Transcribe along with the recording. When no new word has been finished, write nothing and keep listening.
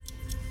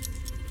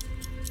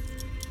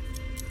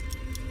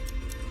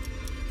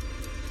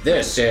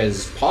This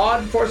is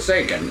Pod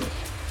Forsaken.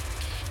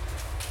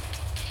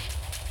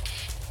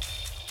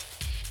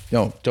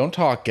 No, don't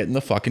talk. Get in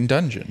the fucking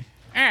dungeon.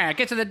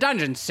 Get to the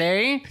dungeon,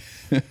 see?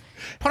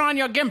 Put on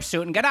your gimp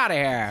suit and get out of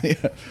here.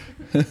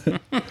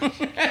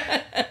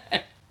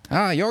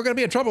 You're gonna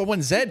be in trouble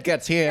when Zed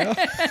gets here.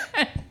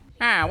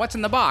 What's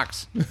in the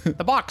box?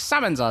 The box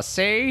summons us,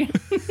 see?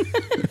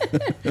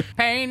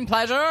 Pain,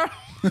 pleasure.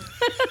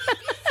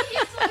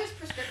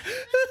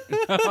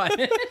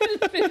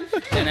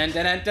 Dun, dun,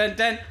 dun, dun,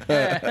 dun.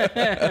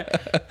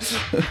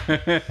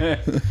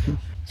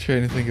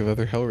 Trying to think of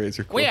other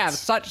Hellraiser quotes. We have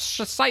such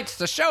sights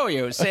to show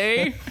you,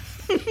 see?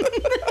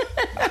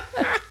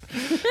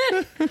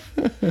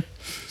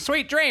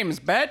 Sweet dreams,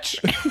 bitch.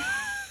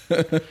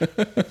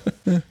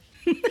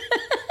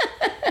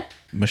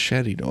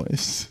 Machete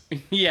noise.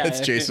 Yeah. That's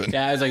Jason.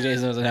 Yeah, I was like,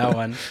 Jason was in that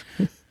one.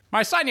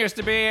 My son used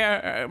to be,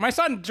 my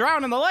son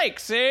drowned in the lake,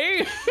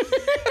 see?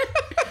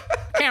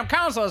 Camp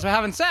counselors were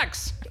having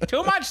sex.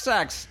 Too much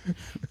sex.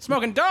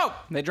 Smoking dope.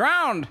 They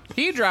drowned.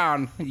 He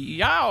drowned.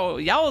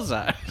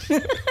 Yowza.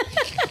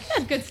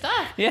 Good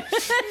stuff. Yeah.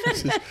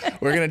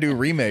 We're gonna do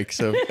remakes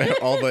of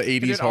all the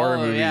 80s horror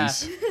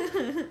movies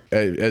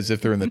as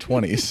if they're in the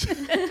 20s.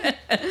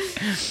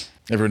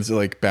 Everyone's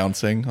like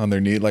bouncing on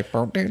their knee like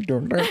Don't you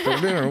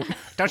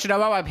know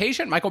about my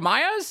patient, Michael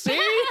Myers? See?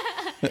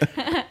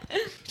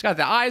 He's got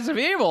the eyes of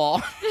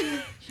evil.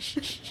 I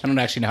don't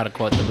actually know how to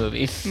quote the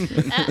movie.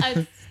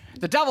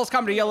 The devil's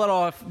come to your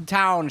little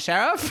town,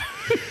 Sheriff.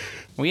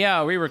 We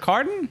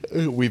recording?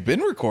 We've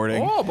been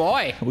recording. Oh,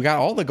 boy. We got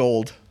all the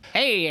gold.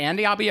 Hey,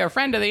 Andy, I'll be your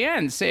friend to the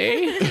end,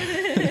 see?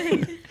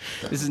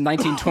 This is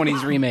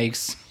 1920s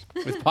remakes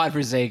with Pod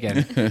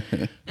Forsaken.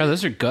 Oh,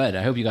 those are good.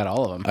 I hope you got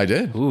all of them. I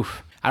did.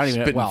 Oof. I don't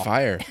even Spitting know. Well,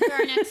 fire.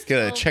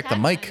 Gotta check the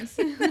mic.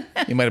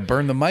 You might have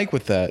burned the mic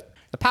with that.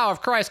 the power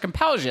of Christ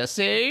compels you,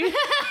 see?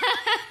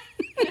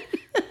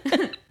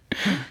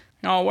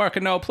 No work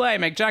and no play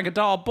make Jack a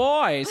dull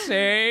boy,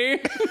 see?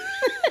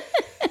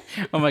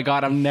 Oh my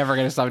God, I'm never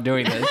going to stop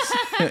doing this.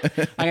 I'm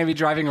going to be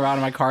driving around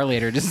in my car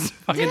later just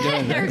fucking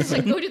doing this. Eric's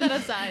like, go do that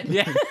outside.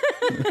 Yeah.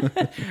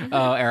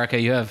 Oh, Erica,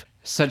 you have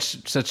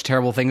such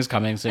terrible things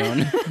coming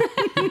soon.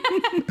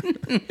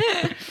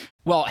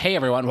 Well, hey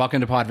everyone,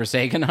 welcome to Pod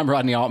Forsaken. I'm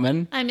Rodney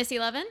Altman. I'm Missy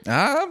Levin.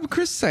 I'm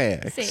Chris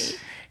Sachs. See.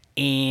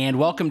 And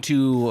welcome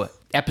to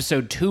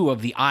episode 2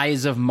 of The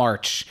Eyes of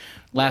March.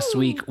 Last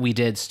week we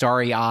did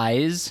Starry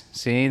Eyes.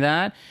 See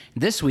that?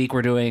 This week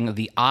we're doing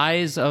The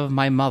Eyes of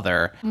My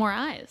Mother. More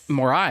eyes.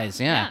 More eyes,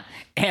 yeah.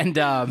 And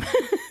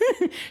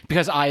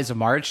because Eyes of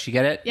March, you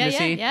get it, Yeah,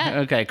 Missy? yeah.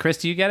 Okay, Chris,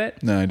 do you get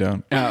it? No, I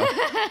don't.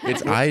 Oh.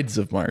 It's Ides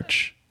of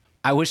March.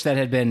 I wish that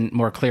had been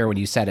more clear when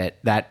you said it,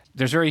 that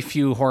there's very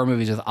few horror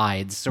movies with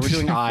Ides, so we're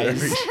doing Eyes.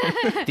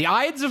 The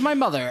Ides of My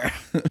Mother.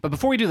 But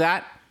before we do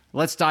that,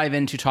 let's dive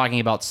into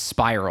talking about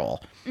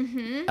Spiral,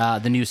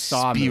 the new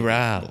Saw movie.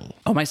 Spiral.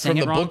 Oh, am I saying From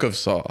it the wrong? Book of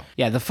Saw.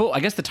 Yeah, I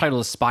guess the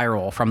title is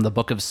Spiral from the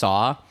Book of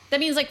Saw.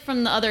 That means like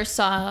from the other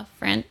Saw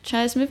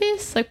franchise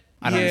movies? Like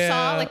don't know.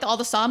 Saw, like all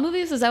the Saw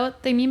movies? Is that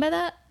what they mean by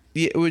that?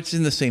 Yeah, it's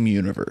in the same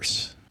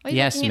universe. Why are you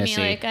Yes, looking at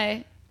Missy. me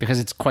like Because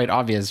it's quite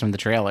obvious from the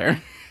trailer.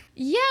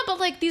 Yeah, but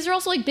like these are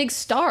also like big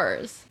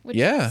stars, which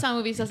Yeah. Saw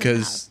movies doesn't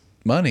Because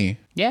money.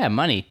 Yeah,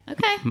 money. have.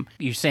 Okay.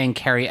 You're saying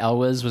Carrie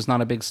Elwes was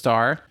not a big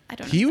star? I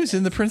don't know. He was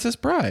in The Princess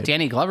Bride.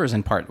 Danny Glover's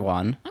in part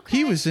 1. Okay.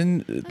 He was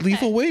in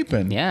Lethal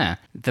Weapon. Yeah.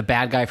 The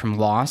bad guy from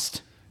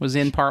Lost was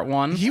in part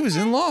 1. He was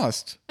in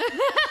Lost.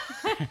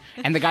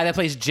 And the guy that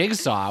plays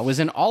Jigsaw was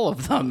in all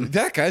of them.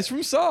 That guy's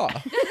from Saw.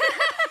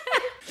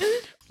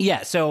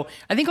 Yeah, so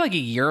I think like a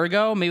year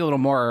ago, maybe a little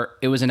more,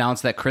 it was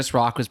announced that Chris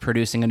Rock was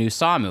producing a new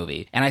Saw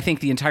movie. And I think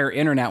the entire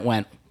internet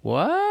went,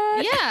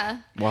 what? Yeah.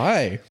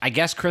 Why? I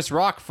guess Chris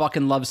Rock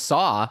fucking loves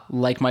Saw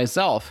like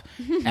myself.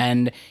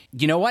 And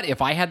you know what?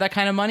 If I had that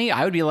kind of money,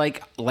 I would be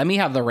like, let me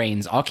have the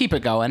reins. I'll keep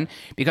it going.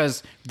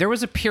 Because there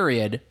was a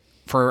period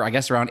for, I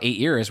guess, around 8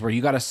 years where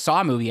you got a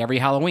Saw movie every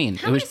Halloween.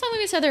 How many Saw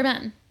movies have there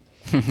been?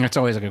 That's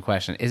always a good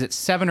question. Is it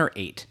 7 or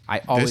 8?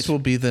 I always. This will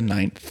be the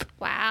 9th.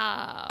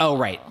 Wow. Oh,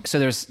 right.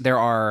 So there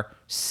are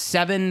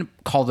 7,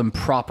 call them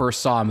proper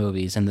Saw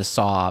movies in the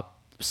Saw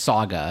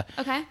saga.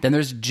 Okay. Then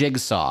there's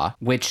Jigsaw,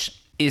 which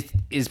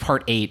is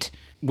part 8,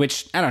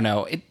 which, I don't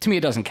know, to me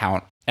it doesn't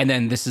count. And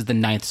then this is the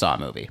 9th Saw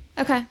movie.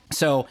 Okay.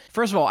 So,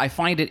 first of all, I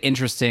find it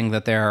interesting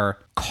that they're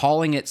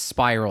calling it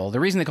Spiral. The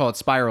reason they call it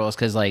Spiral is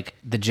because, like,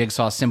 the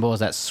Jigsaw symbol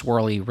is that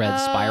swirly red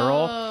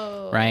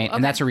spiral, right?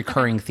 And that's a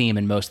recurring theme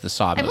in most of the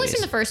Saw I've only movies.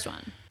 seen the first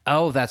one.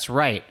 Oh, that's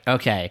right.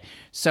 Okay.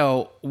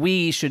 So,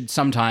 we should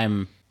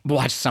sometime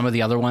watch some of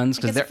the other ones.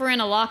 Because if we're in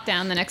a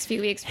lockdown the next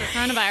few weeks for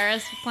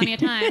coronavirus, plenty of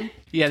time.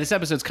 Yeah, this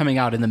episode's coming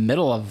out in the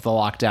middle of the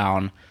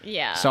lockdown.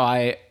 Yeah.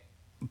 So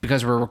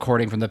because we're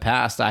recording from the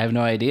past, I have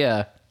no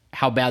idea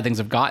how bad things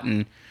have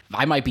gotten.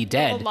 I might be A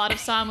dead. lot of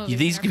Saw movies.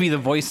 These could be the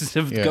voices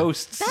of Yeah.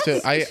 ghosts.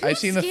 So I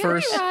seen the Scary,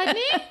 first.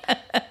 Rodney.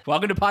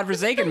 Welcome to Pod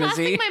Forsaken, Last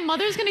thing Missy. my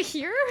mother's gonna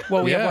hear.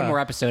 Well, we have Yeah. one more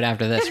episode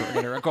after this we're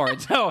going to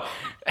record.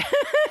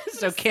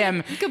 So,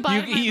 Kim,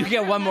 Goodbye, you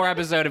get one more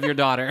episode of your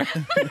daughter.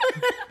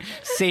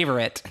 Savor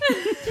it.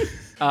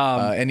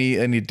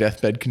 Any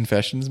deathbed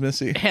confessions,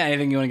 Missy?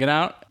 Anything you want to get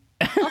out?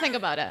 I'll think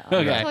about it.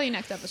 I'll tell you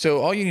next episode.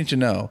 So all you need to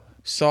know: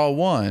 Saw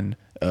 1,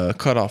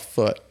 cut off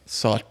foot.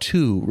 Saw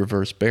 2,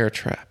 reverse bear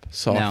trap.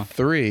 Saw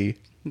 3.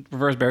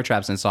 Reverse bear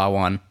traps in Saw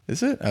 1.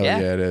 Is it? Oh Yeah.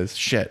 yeah, it is.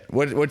 Shit.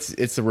 What's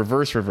it's the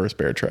reverse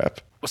bear trap.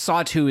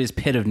 Saw 2 is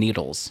Pit of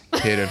Needles.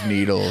 Pit of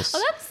needles.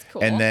 Oh, that's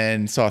cool. And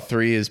then Saw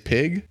 3 is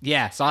pig.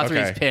 Yeah, Saw 3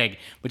 is Okay. Pig,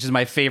 which is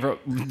my favorite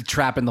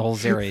trap in the whole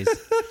series.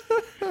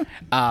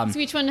 So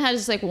each one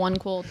has like one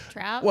cool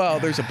trap. Well,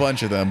 there's a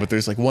bunch of them, but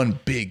there's like one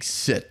big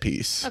set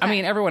piece. I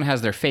mean, everyone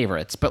has their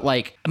favorites, but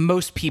like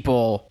most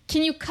people,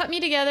 Can you cut me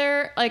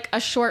together like a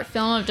short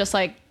film of just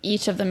like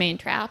each of the main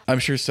traps? I'm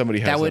sure somebody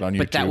has that would, it on YouTube.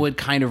 but that would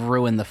kind of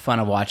ruin the fun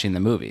of watching the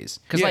movies.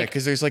 Yeah, Like,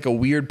 because there's like a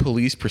weird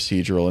police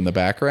procedural in the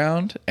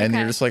background, and Okay.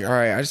 you're just like, all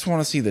right, I just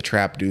want to see the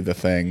trap do the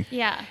thing.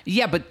 Yeah.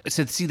 yeah, but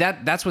so see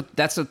that's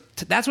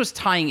what's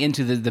tying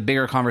into the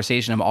bigger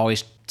conversation I'm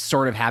always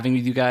sort of having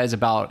with you guys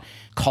about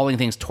calling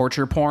things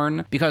torture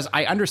porn, because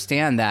I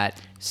understand that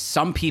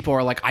some people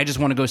are like, I just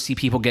want to go see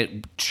people get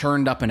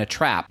churned up in a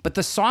trap. But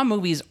the Saw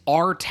movies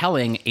are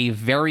telling a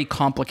very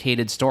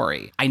complicated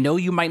story. I know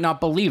you might not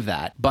believe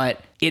that,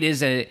 but it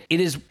is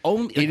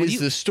only It is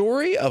the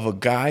story of a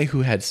guy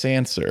who had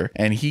cancer,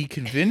 and he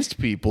convinced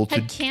people to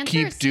Had cancer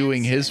or keep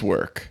doing cancer? his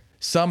work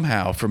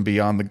somehow from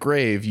beyond the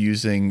grave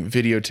using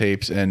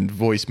videotapes and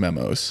voice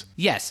memos.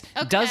 Yes.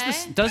 Okay.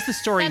 Does the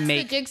story That's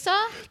make the jigsaw?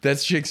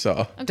 That's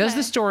Jigsaw. Does Okay.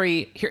 the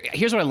story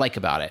here's what I like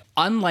about it.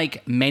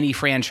 Unlike many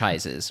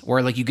franchises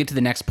where like you get to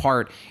the next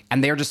part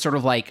and they're just sort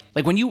of like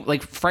when you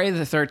like Friday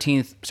the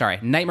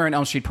 13th, Nightmare on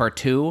Elm Street Part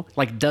 2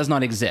 like does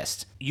not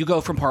exist. You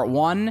go from part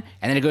 1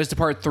 and then it goes to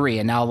part 3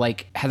 and now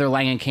like Heather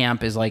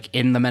Langenkamp is like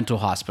in the mental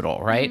hospital,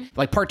 right?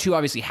 Like part 2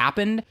 obviously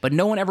happened, but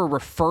no one ever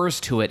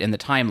refers to it in the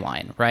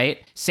timeline, right?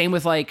 Same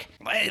with like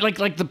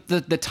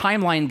the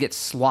timeline gets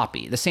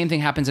sloppy. The same thing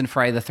happens in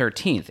Friday the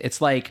 13th. It's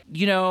like,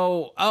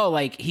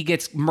 like he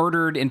gets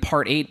murdered in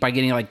part 8 by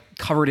getting like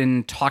covered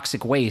in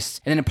toxic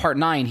waste. And then in part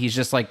 9, he's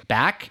just like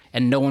back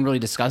and no one really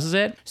discusses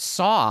it.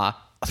 Saw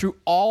through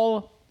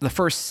all the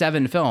first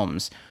 7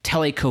 films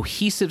tell a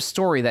cohesive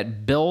story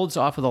that builds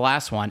off of the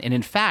last one and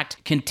in fact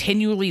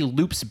continually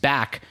loops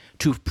back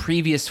to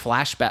previous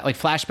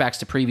flashbacks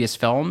to previous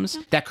films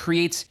that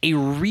creates a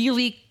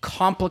really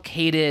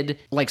complicated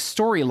like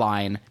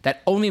storyline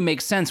that only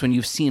makes sense when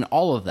you've seen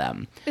all of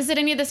them. Is it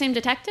any of the same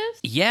detectives?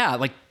 Yeah,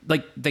 like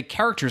the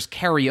characters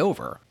carry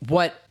over.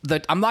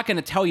 I'm not going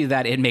to tell you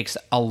that it makes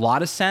a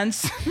lot of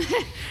sense.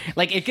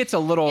 Like it gets a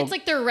little. It's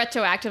like they're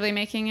retroactively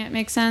making it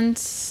make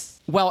sense.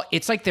 Well,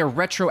 it's like they're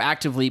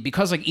retroactively,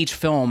 because like each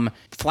film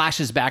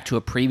flashes back to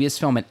a previous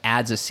film and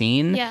adds a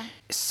scene. Yeah.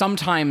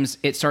 Sometimes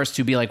it starts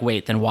to be like,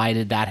 wait, then why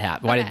did that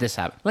happen? Why did this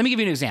happen? Let me give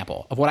you an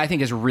example of what I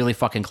think is really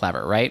fucking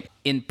clever, right?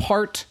 In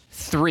part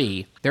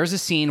 3, there's a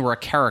scene where a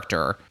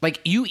character,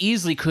 like you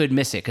easily could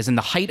miss it because in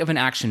the height of an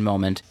action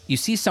moment, you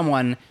see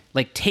someone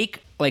like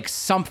take like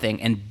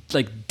something and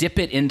like dip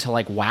it into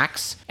like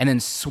wax and then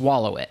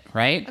swallow it,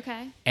 right?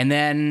 Okay. And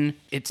then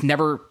it's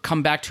never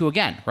come back to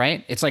again,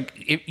 right? It's like,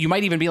 you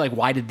might even be like,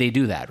 why did they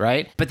do that,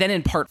 right? But then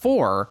in part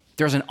 4,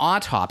 there's an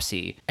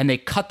autopsy and they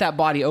cut that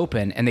body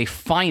open and they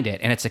find it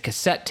and it's a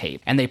cassette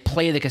tape and they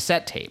play the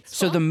cassette tape.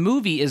 So the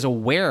movie is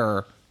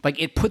aware, like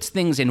it puts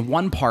things in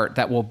one part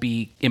that will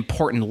be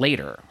important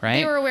later, right?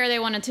 They were aware they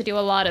wanted to do a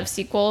lot of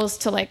sequels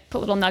to like put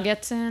little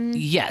nuggets in.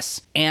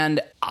 Yes. And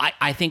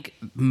I think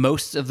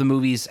most of the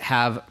movies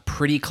have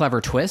pretty clever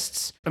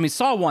twists. I mean,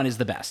 Saw 1 is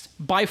the best.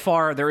 By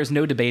far, there is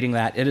no debating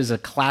that. It is a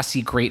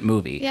classy, great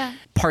movie. Yeah.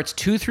 Parts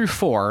 2 through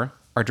 4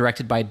 are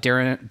directed by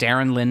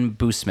Darren Lynn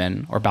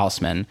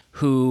Bousman,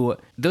 who,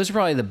 those are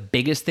probably the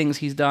biggest things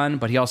he's done,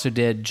 but he also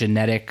did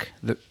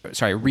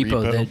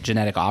Repo, the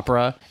Genetic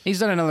Opera. He's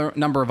done another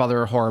number of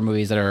other horror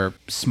movies that are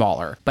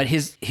smaller, but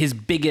his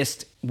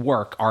biggest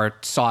work are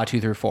Saw 2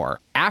 through 4.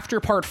 After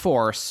part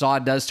 4, Saw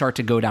does start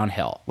to go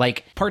downhill.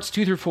 Like parts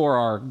 2 through 4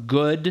 are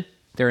good,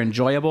 they're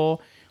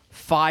enjoyable.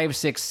 5,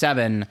 6,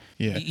 7,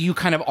 you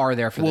kind of are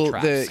there for the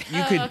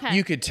traps.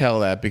 You could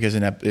tell that because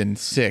in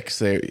 6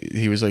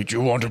 he was like, "Do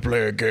you want to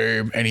play a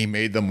game?" and he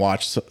made them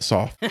watch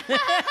Saw.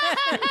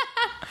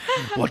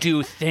 What do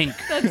you think?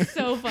 That's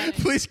so funny.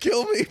 Please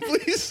kill me,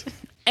 please.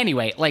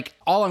 Anyway, like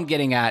all I'm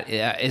getting at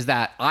is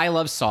that I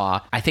love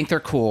Saw. I think they're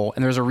cool,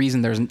 and there's a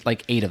reason there's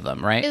like 8 of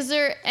them, right? Is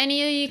there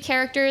any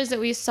characters that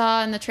we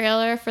saw in the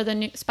trailer for the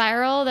new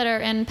Spiral that are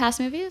in past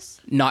movies?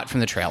 Not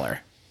from the trailer.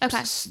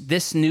 Okay.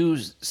 This new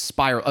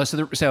Spiral. Oh,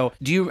 so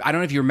do you? I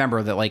don't know if you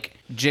remember that. Like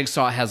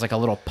Jigsaw has like a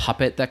little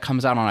puppet that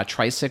comes out on a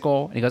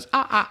tricycle, and he goes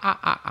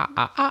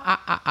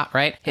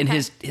right. And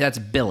that's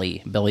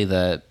Billy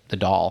the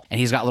doll, and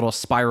he's got little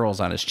spirals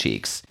on his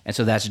cheeks, and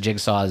so that's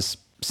Jigsaw's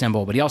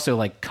symbol. But he also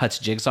like cuts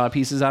jigsaw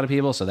pieces out of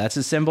people, so that's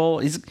his symbol.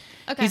 He's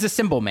a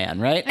symbol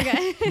man, right?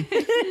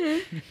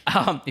 Okay.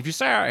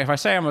 If I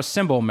say I'm a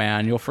symbol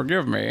man, you'll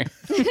forgive me.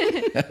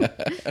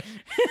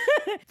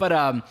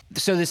 But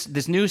so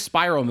this new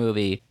Spiral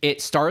movie,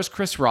 it stars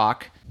Chris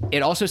Rock.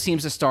 It also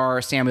seems to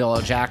star Samuel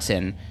L.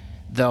 Jackson,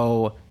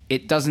 though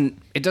it doesn't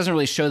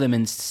really show them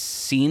in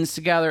scenes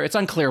together. It's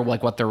unclear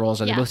like what their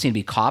roles are. They both seem to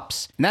be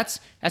cops, and that's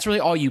really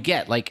all you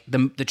get. Like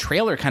the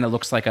trailer kind of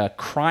looks like a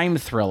crime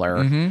thriller.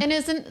 And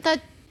isn't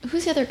that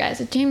who's the other guy?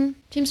 Is it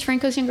James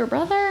Franco's younger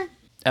brother?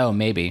 Oh,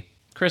 maybe.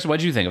 Chris, what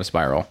did you think of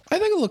Spiral? I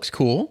think it looks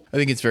cool. I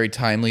think it's very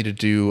timely to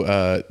do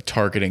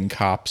targeting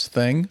cops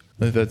thing.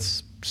 I think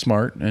that's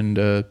smart and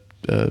of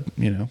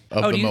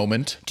the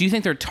moment. Do you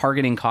think they're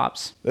targeting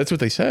cops? That's what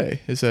they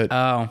say. Is that?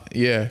 Oh,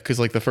 yeah, because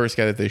like the first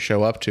guy that they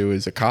show up to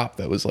is a cop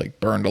that was like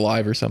burned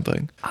alive or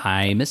something.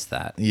 I missed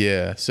that.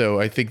 Yeah, so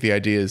I think the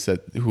idea is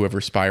that whoever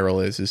Spiral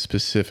is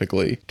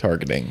specifically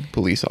targeting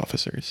police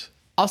officers.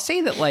 I'll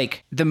say that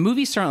like the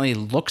movie certainly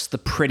looks the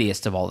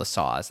prettiest of all the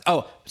Saws.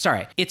 Oh,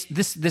 sorry. It's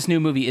this new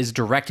movie is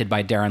directed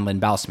by Darren Lynn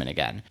Bousman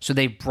again. So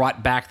they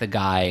brought back the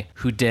guy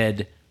who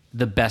did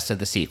the best of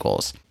the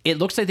sequels. It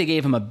looks like they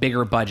gave him a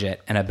bigger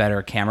budget and a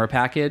better camera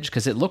package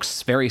because it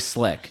looks very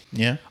slick.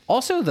 Yeah.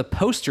 Also, the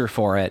poster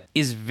for it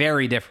is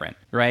very different,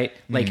 right?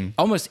 Like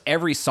almost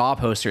every Saw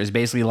poster is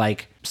basically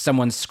like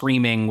someone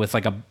screaming with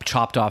like a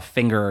chopped off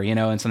finger,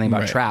 and something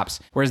about traps.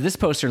 Whereas this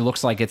poster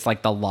looks like it's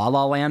like the La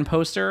La Land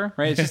poster,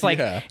 right? It's just like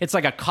it's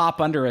like a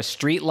cop under a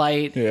street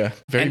light. Yeah.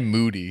 Very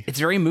moody. It's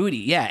very moody,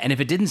 yeah. And if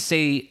it didn't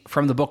say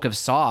from the book of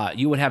Saw,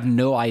 you would have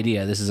no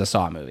idea this is a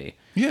Saw movie.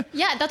 Yeah.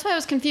 Yeah, that's why I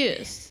was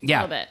confused a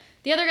little bit.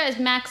 The other guy is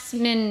Max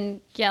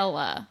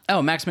Minghella.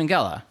 Oh, Max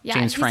Minghella. Yeah,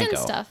 James he's Franco. in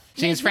stuff.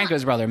 James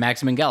Franco's brother,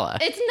 Max Minghella.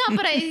 It's not,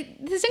 but his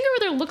younger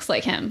brother looks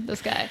like him,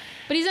 this guy.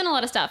 But he's in a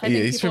lot of stuff. I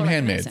think He's from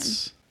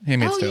Handmaids.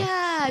 Handmaid's Tale.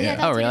 Yeah,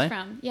 that's Oh, what really? he's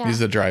from. Yeah. He's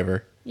the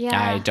driver.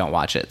 Yeah. I don't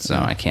watch it, so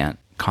I can't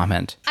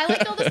comment. I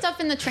liked all the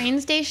stuff in the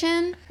train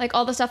station, like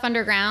all the stuff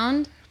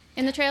underground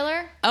in the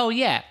trailer. Oh,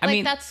 yeah. I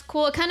mean, that's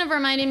cool. It kind of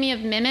reminded me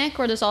of Mimic,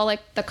 where there's all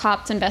like the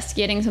cops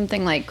investigating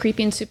something like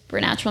creepy and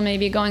supernatural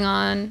maybe going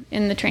on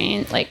in the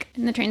train, like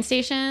in the train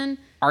station.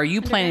 are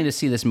you planning to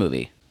see this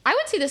movie? I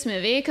would see this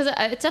movie because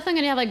it's definitely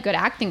going to have like good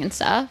acting and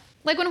stuff.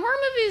 Like when horror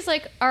movies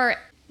like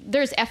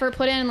there's effort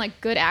put in, like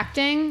good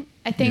acting,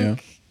 I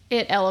think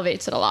it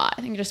elevates it a lot.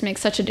 I think it just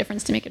makes such a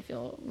difference to make it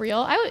feel real.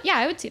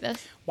 I would see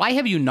this. Why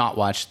have you not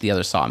watched the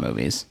other Saw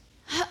movies?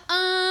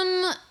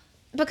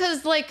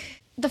 Because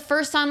like the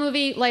first Saw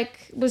movie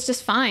like was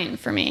just fine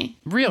for me.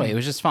 Really? It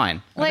was just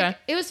fine. Like Okay.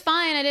 it was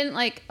fine.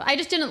 I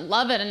just didn't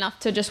love it enough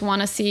to just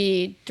want to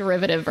see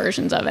derivative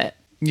versions of it.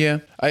 Yeah,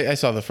 I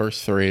saw the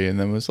first three and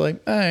then was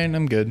like, all right,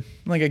 I'm good.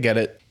 Like, I get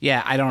it.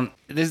 Yeah, I don't.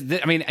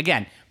 I mean,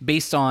 again,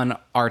 based on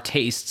our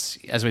tastes,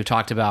 as we've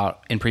talked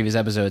about in previous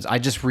episodes, I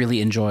just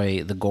really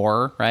enjoy the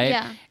gore, right?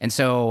 Yeah. And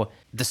so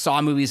the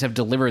Saw movies have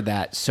delivered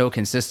that so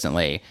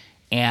consistently,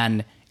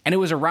 and it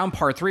was around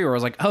part 3 where I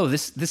was like, oh,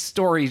 this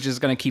story is just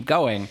going to keep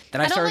going.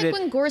 Then I don't started.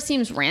 like when gore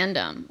seems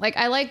random. Like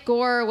I like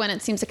gore when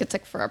it seems like it's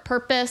like for a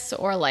purpose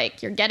or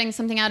like you're getting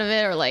something out of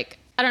it or like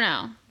I don't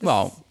know.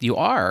 Well, you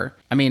are.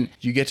 I mean,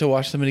 You get to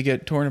watch somebody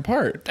get torn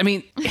apart.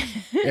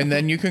 And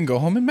then you can go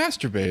home and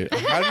masturbate.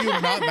 How do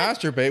you not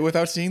masturbate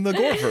without seeing the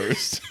gore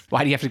first?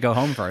 why do you have to go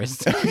home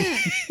first?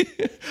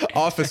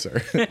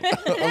 Officer,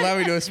 allow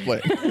me to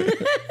explain.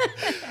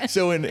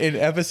 So in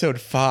episode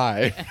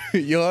 5,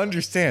 you'll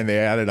understand they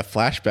added a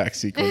flashback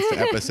sequence to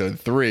episode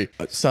 3.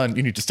 Son,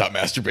 you need to stop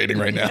masturbating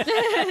right now.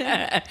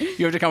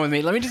 You have to come with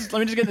me. Let me just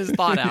get this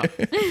thought out.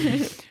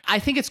 I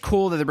think it's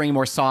cool that they're bringing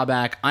more Saw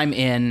back. I'm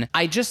in.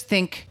 I just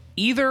think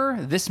either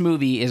this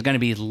movie is going to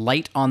be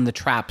light on the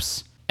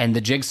traps and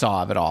the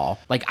jigsaw of it all.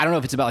 Like, I don't know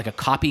if it's about like a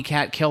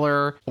copycat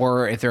killer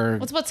or if they're...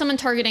 What's about someone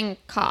targeting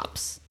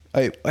cops?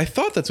 I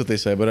thought that's what they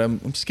said, but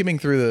I'm skimming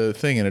through the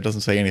thing and it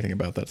doesn't say anything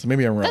about that. So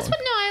maybe I'm wrong. That's what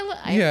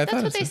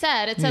that's what they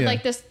said. It said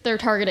like this they're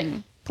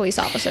targeting police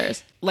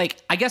officers. Like,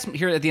 I guess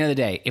here at the end of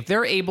the day, if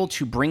they're able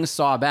to bring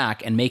Saw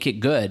back and make it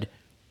good,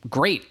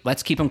 great.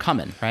 Let's keep them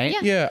coming, right?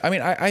 Yeah, I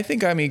mean, I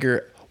think I'm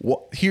eager.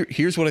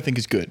 Here's what I think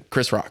is good.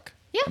 Chris Rock.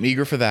 Yeah. I'm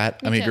eager for that.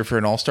 I'm eager for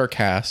an all-star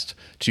cast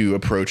to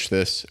approach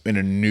this in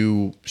a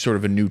new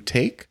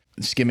take.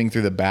 Skimming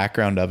through the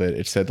background of it,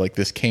 it said like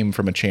this came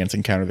from a chance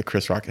encounter that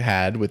Chris Rock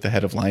had with the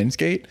head of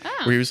Lionsgate,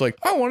 where he was like,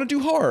 I want to do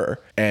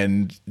horror.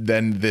 And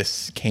then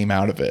this came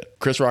out of it.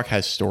 Chris Rock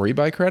has story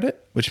by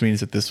credit, which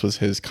means that this was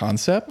his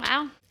concept.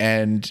 Wow.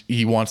 And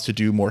he wants to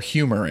do more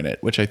humor in it,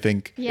 which I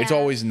think it's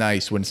always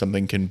nice when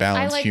something can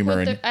balance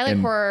humor. I like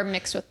horror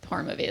mixed with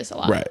horror movies a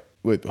lot. Right.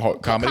 With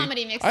comedy.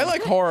 Comedy mixed I with-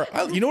 like horror.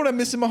 You know what I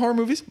miss in my horror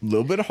movies? A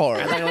little bit of horror.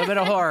 I like a little bit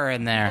of horror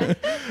in there.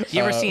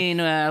 You ever seen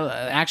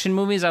action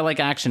movies? I like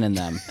action in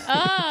them.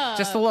 Oh.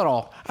 Just a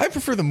little. I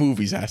prefer the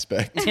movies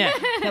aspect. Yeah,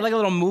 I like a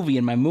little movie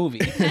in my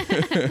movie.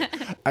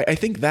 I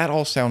think that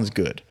all sounds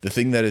good. The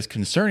thing that is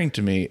concerning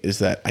to me is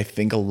that I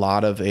think a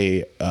lot of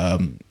a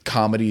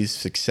comedy's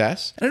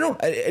success, and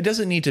it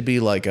doesn't need to be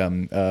like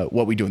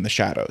What We Do in the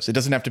Shadows. It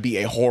doesn't have to be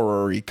a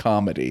horror-y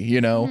comedy,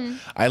 you know? Mm-hmm.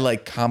 I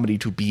like comedy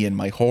to be in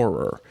my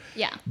horror.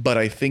 Yeah. But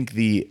I think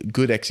the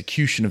good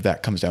execution of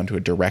that comes down to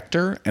a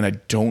director, and I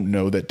don't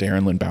know that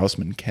Darren Lynn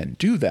Bousman can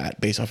do that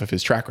based off of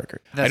his track record.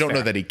 I don't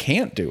know that he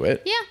can't do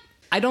it. Yeah.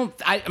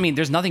 I mean,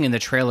 there's nothing in the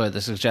trailer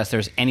that suggests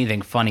there's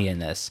anything funny in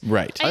this.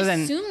 Right. I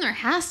assume there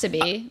has to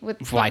be.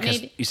 Why?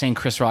 Because you're saying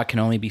Chris Rock can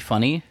only be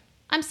funny?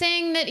 I'm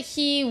saying that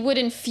he would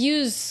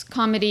infuse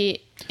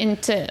comedy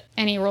into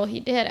any role he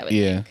did, I would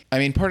Yeah. think. I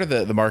mean, part of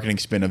the marketing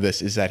spin of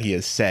this is that he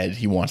has said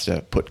he wants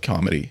to put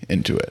comedy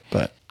into it,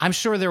 but I'm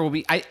sure there will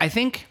be. I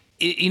think,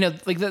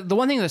 like the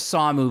one thing the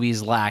Saw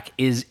movies lack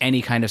is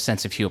any kind of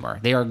sense of humor.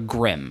 They are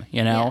grim,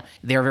 Yeah.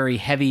 They're very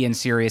heavy and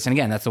serious. And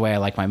again, that's the way I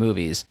like my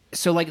movies.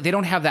 So like they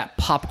don't have that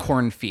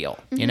popcorn feel,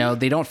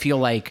 They don't feel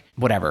like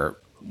whatever.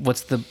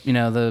 What's the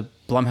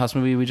Blumhouse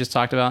movie we just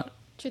talked about?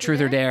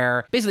 Truth or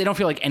Dare. Basically, they don't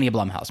feel like any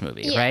Blumhouse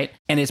movie, Yeah. right?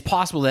 And it's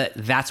possible that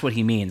that's what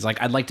he means.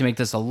 Like, I'd like to make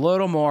this a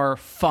little more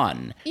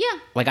fun. Yeah.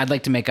 Like, I'd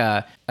like to make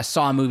a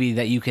Saw movie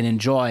that you can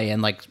enjoy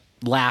and, like,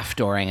 laugh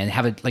during and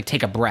have it, like,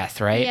 take a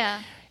breath, right? Yeah.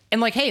 And,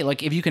 like, hey,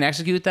 like, if you can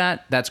execute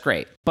that, that's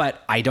great.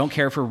 But I don't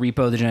care for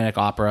Repo the Genetic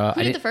Opera.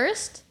 Who did the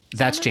first?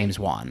 That's James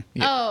Wan.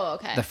 Oh,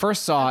 okay. The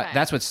first Saw, Okay.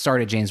 that's what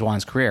started James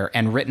Wan's career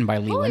and written by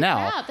Lee Holy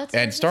Winnell. crap, that's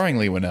and starring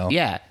Lee Winnell.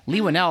 Yeah.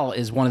 Lee Winnell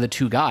is one of the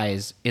two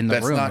guys in the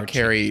That's room. not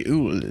Carrie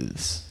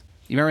Ools.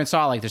 You remember in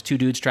Saw, like, there's two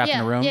dudes trapped in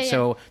Yeah, a room? yeah, yeah.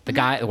 So the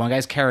one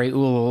guy's Carrie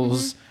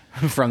Ools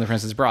from The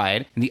Princess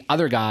Bride, and the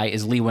other guy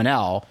is Lee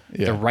Winnell,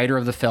 Yeah. the writer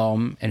of the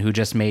film and who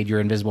just made your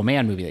Invisible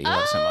Man movie that you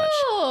love so much.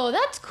 Oh,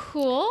 that's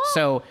cool.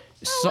 So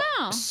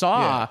wow. Saw,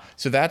 Yeah.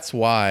 So that's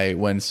why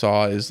when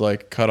Saw is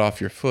like, cut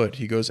off your foot,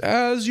 he goes,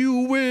 as you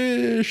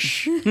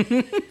wish.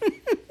 and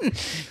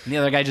the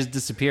other guy just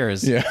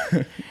disappears. Yeah.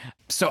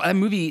 So that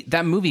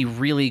movie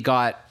really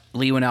got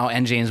Lee Winnell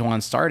and James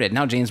Wan started.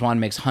 Now James Wan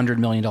makes $100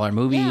 million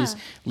movies.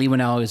 Yeah. Lee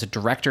Winnell is a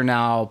director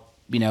now,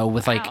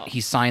 with like, Wow. he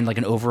signed like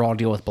an overall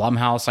deal with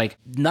Blumhouse. Like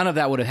none of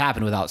that would have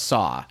happened without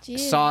Saw.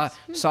 Jeez.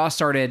 Saw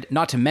started,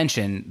 not to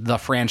mention the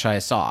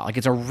franchise Saw. Like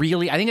I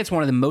think it's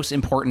one of the most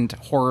important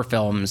horror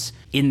films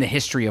in the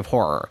history of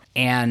horror.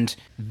 And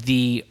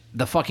the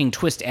fucking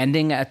twist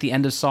ending at the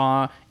end of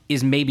Saw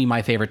is maybe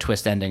my favorite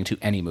twist ending to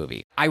any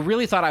movie. I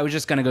really thought I was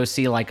just going to go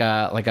see like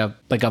a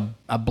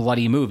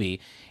bloody movie.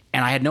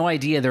 And I had no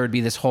idea there would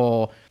be this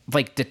whole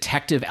like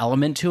detective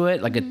element to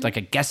it, like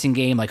a guessing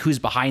game, like who's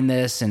behind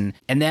this, and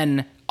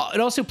then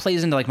it also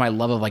plays into like my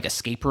love of like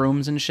escape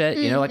rooms and shit.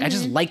 Like I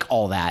just like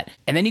all that.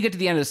 And then you get to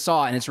the end of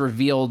Saw, and it's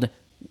revealed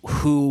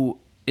who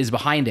is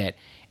behind it,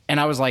 and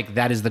I was like,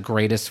 that is the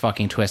greatest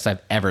fucking twist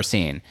I've ever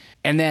seen.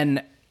 And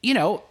then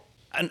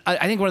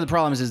I think one of the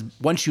problems is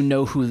once you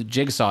know who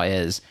Jigsaw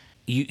is.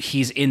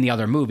 He's in the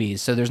other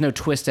movies, so there's no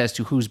twist as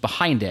to who's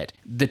behind it.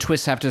 The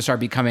twists have to start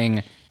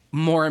becoming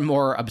more and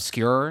more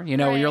obscure,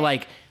 where you're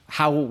like,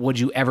 how would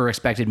you ever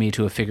expected me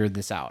to have figured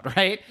this out,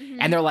 right?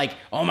 And they're like,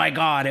 oh my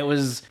God, it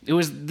was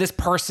this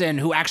person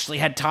who actually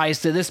had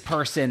ties to this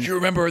person. Do you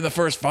remember in the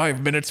first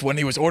 5 minutes when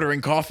he was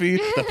ordering coffee,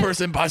 the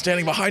person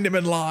standing behind him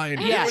in line?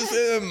 Yeah. It was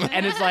him.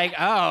 And it's like,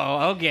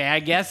 oh, okay, I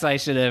guess I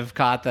should have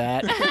caught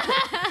that.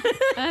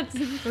 That's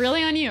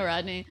really on you,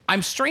 Rodney.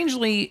 I'm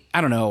strangely,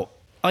 I don't know,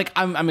 like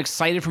I'm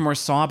excited for more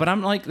Saw, but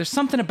I'm like, there's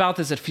something about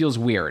this that feels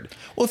weird.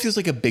 Well, it feels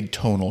like a big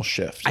tonal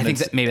shift. I And think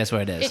it's- that maybe that's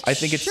what it is. It I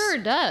think it's sure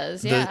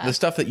does, yeah. the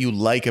stuff that you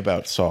like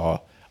about Saw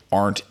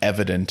aren't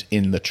evident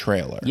in the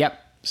trailer. Yep.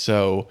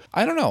 So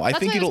I don't know. I That's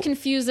think why I it'll. was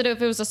confused that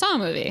if it was a Saw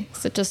movie,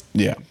 'cause it just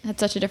Yeah. had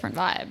such a different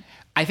vibe.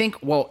 I think,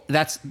 well,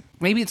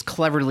 maybe it's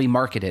cleverly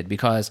marketed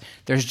because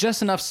there's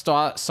just enough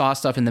Saw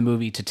stuff in the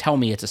movie to tell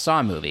me it's a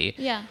Saw movie.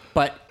 Yeah.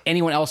 But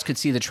anyone else could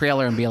see the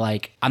trailer and be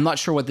like, I'm not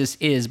sure what this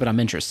is, but I'm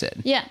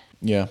interested. Yeah.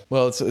 Yeah.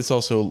 Well, it's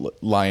also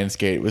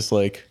Lionsgate was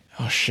like,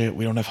 oh shit,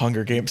 we don't have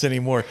Hunger Games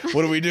anymore.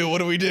 What do we do? What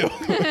do we do?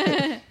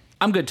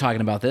 I'm good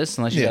talking about this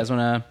unless you Yeah. guys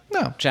want to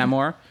No. chat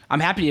more. I'm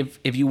happy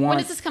if you When want.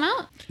 does this come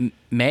out?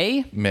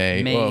 May?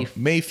 May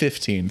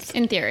 15th,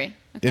 In theory.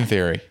 Okay. in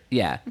theory.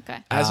 Yeah. Okay.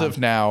 As of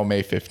now,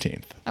 May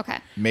 15th. Okay.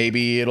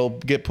 Maybe it'll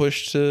get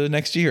pushed to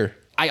next year.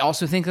 I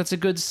also think that's a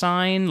good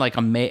sign. Like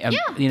a May, Yeah,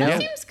 that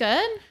seems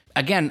good.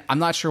 Again, I'm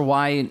not sure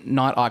why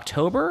not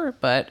October,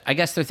 but I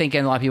guess they're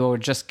thinking a lot of people were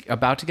just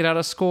about to get out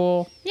of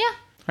school. Yeah.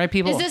 Right,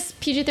 people? Is this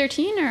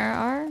PG-13 or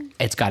R?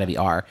 It's got to be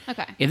R.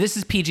 Okay. If this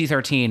is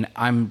PG-13,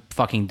 I'm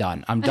fucking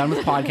done. I'm done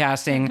with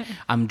podcasting.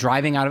 I'm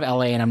driving out of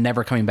LA and I'm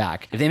never coming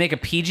back. If they make a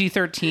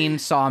PG-13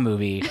 Saw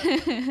movie,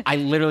 I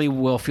literally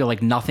will feel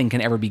like nothing can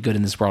ever be good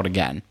in this world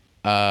again.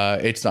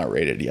 It's not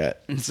rated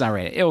yet. It's not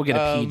rated. It will get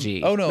a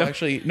PG. Oh no,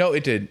 actually, no,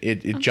 it did.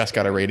 It just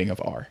got a rating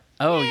of R.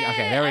 Oh,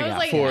 okay. There we I was go.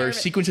 like- For Yeah.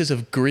 sequences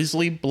of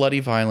grisly, bloody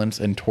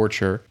violence and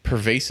torture,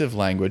 pervasive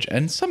language,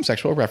 and some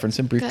sexual reference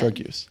and brief drug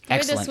use. Where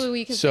Excellent. this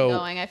week has So- been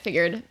going, I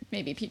figured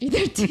maybe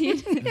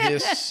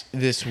PG-13.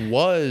 This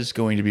was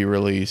going to be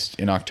released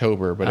in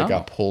October, but Oh. it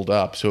got pulled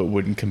up so it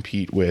wouldn't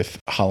compete with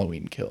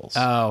Halloween Kills,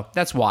 Oh,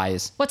 that's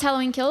wise. What's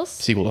Halloween Kills?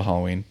 sequel to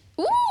Halloween.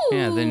 Ooh.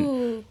 Yeah,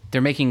 then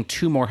they're making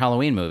 2 more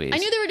Halloween movies. I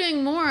knew they were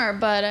doing more,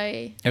 but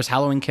I... There's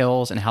Halloween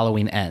Kills and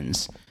Halloween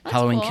Ends.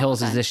 Halloween cool.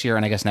 Kills is Okay. this year,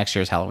 and I guess next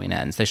year's Halloween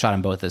Ends. They shot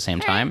them both at the same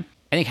time.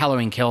 I think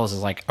Halloween Kills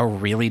is like a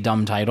really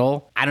dumb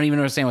title. I don't even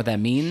understand what that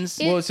means.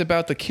 Well, it's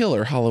about the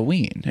killer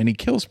Halloween, and he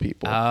kills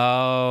people.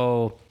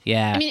 Oh,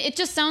 yeah. I mean, it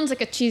just sounds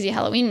like a cheesy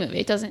Halloween movie.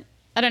 It doesn't...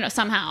 I don't know,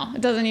 somehow.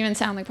 It doesn't even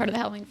sound like part of the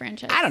Halloween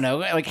franchise. I don't know.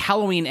 Like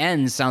Halloween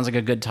Ends sounds like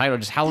a good title.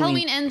 Just Halloween.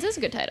 Halloween Ends is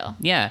a good title.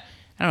 Yeah.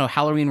 I don't know,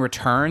 Halloween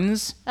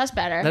Returns. That's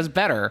better. That's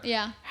better.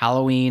 Yeah.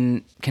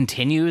 Halloween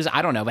Continues.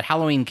 I don't know, but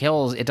Halloween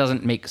Kills, it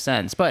doesn't make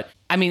sense. But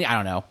I mean, I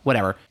don't know.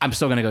 Whatever. I'm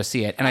still gonna go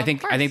see it. And I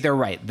think they're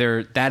right.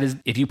 That is,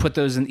 if you put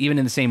those in, even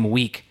in the same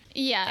week.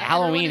 Yeah.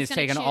 Halloween is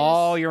taking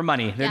all your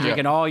money. They're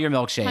taking all your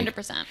milkshake.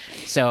 100%.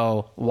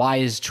 So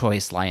wise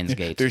choice,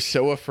 Lionsgate. They're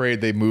so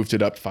afraid they moved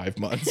it up 5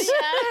 months.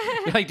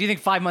 You're like, do you think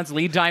 5 months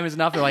lead time is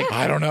enough? They're like,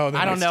 I don't know.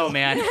 I don't know,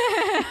 man.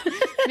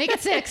 Make it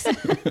 6.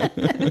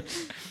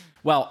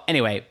 Well,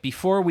 anyway,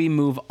 before we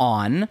move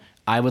on,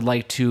 I would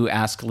like to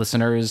ask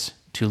listeners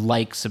to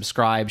like,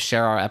 subscribe,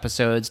 share our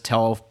episodes,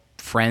 tell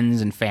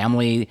friends and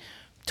family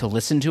to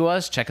listen to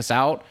us, check us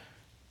out.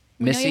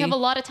 I know you have a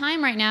lot of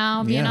time right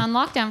now being on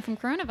lockdown from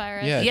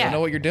coronavirus. Yeah. Don't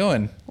know what you're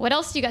doing. What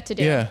else do you got to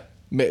do? Yeah.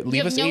 Leave You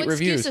have us no 8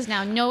 reviews. excuses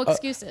now. No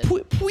excuses.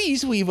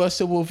 Please leave us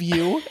a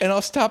review, and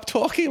I'll stop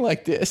talking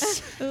like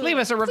this. Leave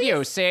us a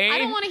review, see? I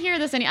don't want to hear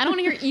this I don't want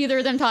to hear either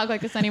of them talk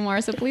like this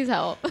anymore, so please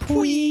help.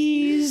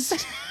 Please.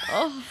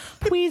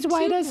 Please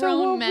write Two us a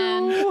grown review.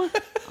 men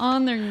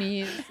on their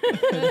knees.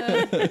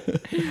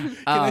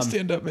 Can I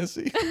stand up,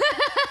 Missy?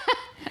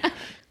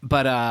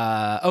 But,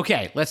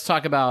 okay, let's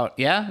talk about,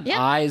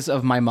 Eyes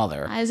of My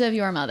Mother. Eyes of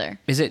Your Mother.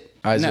 Is it?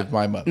 Eyes of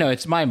My Mother. No,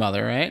 it's My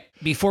Mother, right?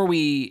 Before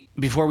we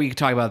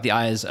talk about the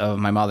Eyes of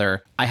My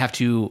Mother, I have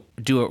to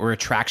do a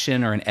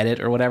retraction or an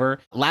edit or whatever.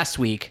 Last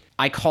week,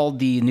 I called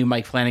the new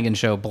Mike Flanagan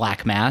show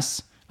Black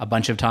Mass a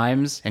bunch of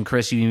times, and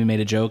Chris, you even made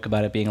a joke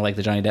about it being like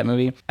the Johnny Depp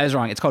movie. I was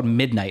wrong. It's called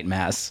Midnight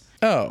Mass.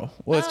 Oh,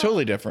 well, it's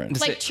totally different.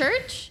 Like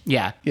church?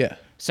 Yeah. Yeah.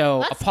 So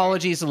That's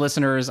apologies to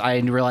listeners. I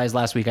realized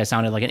last week I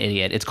sounded like an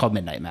idiot. It's called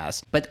Midnight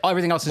Mass, but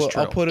everything else is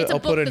true. I'll put It's a a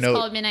book that's note.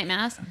 called Midnight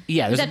Mass.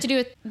 Yeah, Does there's that have to do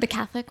with the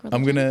Catholic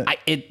religion? I'm gonna.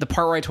 the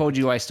part where I told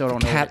you I still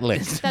don't know what Catholic.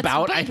 it's That's,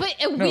 about. but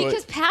a week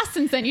has passed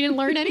since then. You didn't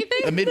learn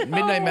anything?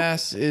 Midnight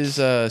Mass is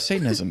a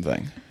Satanism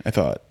thing. I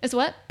thought. It's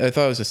what? I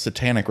thought it was a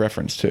satanic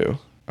reference too.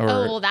 Or,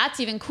 Oh, well, that's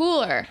even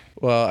cooler.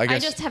 well, I guess. I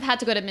just have had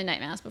to go to Midnight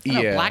Mass before.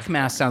 Yeah. Black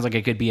Mass sounds like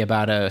it could be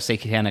about a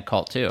satanic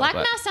cult too. Black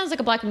Mass sounds like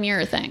a Black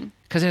Mirror thing.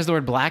 Because it has the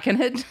word black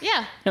in it?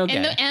 Yeah.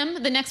 Okay.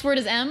 And the next word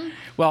is M.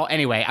 Well,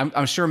 anyway,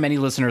 I'm sure many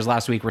listeners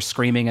last week were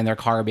screaming in their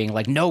car being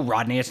like, no,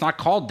 Rodney, it's not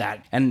called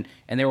that. And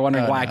they were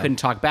wondering why I couldn't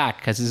talk back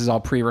because this is all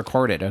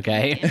pre-recorded,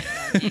 okay?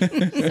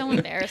 So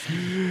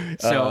embarrassing.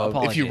 So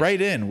apologies. if you write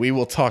in, we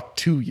will talk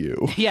to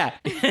you. Yeah.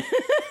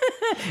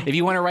 If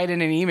you want to write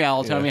in an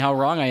email, tell me how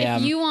wrong I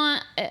am. If you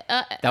want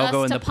That'll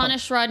go us in to the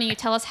punish Rodney, you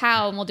tell us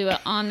how, and we'll do it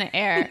on the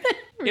air.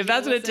 If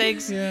that's what it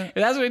takes, if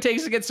that's what it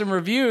takes to get some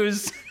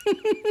reviews,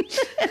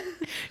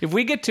 if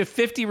we get to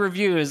 50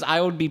 reviews,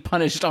 I would be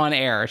punished on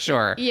air.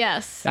 Sure.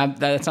 Yes.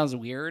 That sounds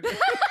weird.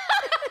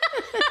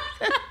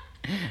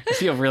 I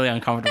feel really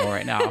uncomfortable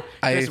right now.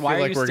 I Chris, why feel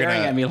are like you we're staring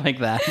gonna- at me like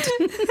that?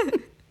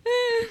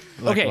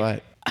 Like Okay.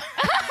 What?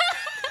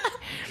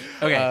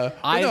 Okay.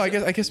 No,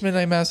 I guess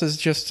Midnight Mass is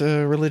just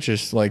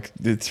religious. Like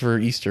it's for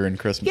Easter and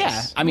Christmas.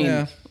 Yeah, I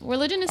mean,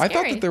 Religion is I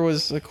scary. thought that there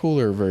was a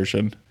cooler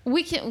version.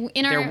 We can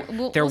in our.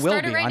 We'll there will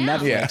start be it right on now.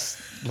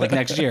 Netflix like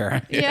next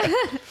year. Yeah.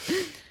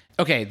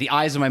 Okay, The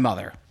Eyes of My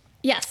Mother.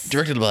 Yes.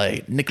 Directed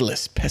by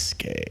Nicholas Pesce.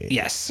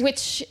 Yes.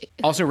 Which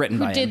Also written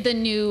by who did him. the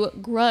new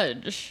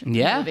Grudge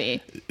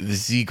movie.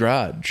 The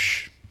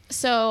Garage.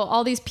 So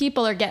all these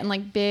people are getting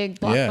like big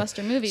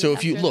blockbuster movies. So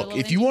if you after the look, little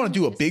if you indie want to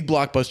do a movies. big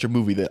blockbuster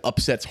movie that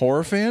upsets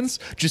horror fans,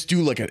 just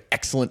do like an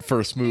excellent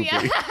first movie.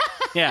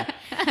 Yeah.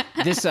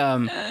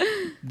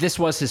 This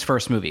was his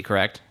first movie,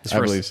 correct? His I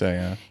first, believe so.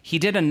 Yeah. He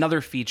did another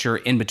feature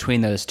in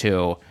between those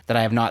two that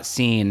I have not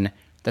seen.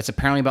 That's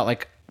apparently about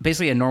like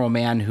basically a normal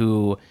man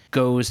who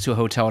goes to a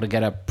hotel to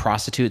get a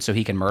prostitute so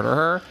he can murder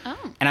her. Oh.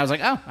 And I was like,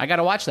 oh, I got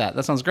to watch that.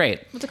 That sounds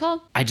great. What's it called?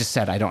 I just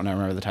said I don't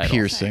remember the title.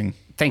 Piercing.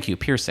 Thank you,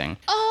 Piercing.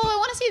 Oh, I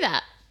want to see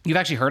that. You've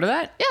actually heard of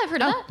that? Yeah, I've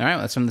heard of that. All right, well,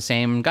 that's from the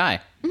same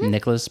guy,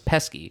 Nicholas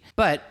Pesce.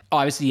 But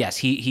obviously, yes,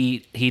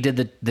 he did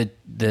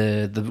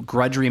the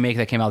Grudge remake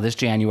that came out this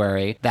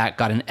January that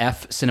got an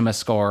F cinema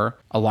score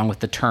along with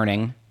The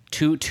Turning,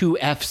 two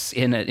Fs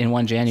in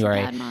one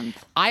January. bad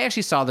month. I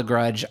actually saw The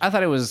Grudge. I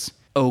thought it was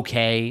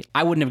okay.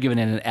 I wouldn't have given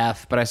it an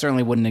F, but I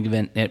certainly wouldn't have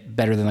given it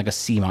better than like a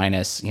C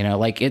minus. You know,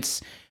 like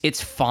it's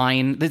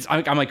fine.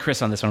 I'm like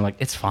Chris on this one. I'm like,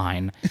 it's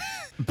fine.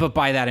 But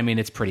by that, I mean,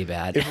 it's pretty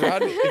bad.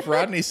 If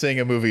Rodney's saying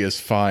a movie is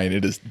fine,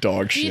 it is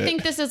dog Do shit. you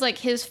think this is like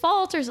his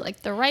fault or is it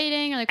like the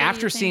writing? Or like what do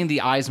After you seeing think?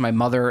 The Eyes of My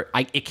Mother,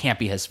 it can't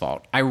be his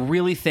fault. I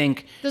really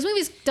think Those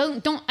movies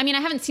don't. I mean,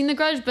 I haven't seen The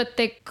Grudge, but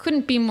they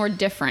couldn't be more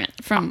different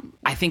from.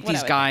 I think what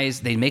these I would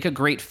guys, they make a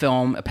great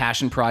film, a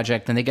passion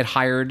project, then they get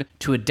hired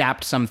to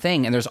adapt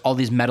something, and there's all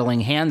these meddling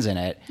hands in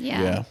it.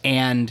 Yeah. Yeah.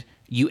 And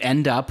you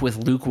end up with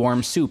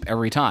lukewarm soup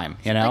every time,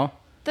 you know?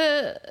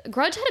 The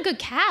Grudge had a good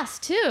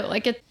cast too.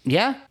 Like it.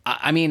 Yeah.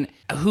 I mean,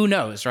 who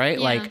knows, right?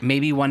 Yeah. Like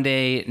maybe one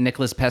day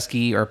Nicholas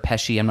Pesce or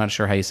Pesci, I'm not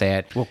sure how you say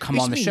it, will come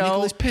It's on the me, show.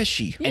 Nicholas Pesce.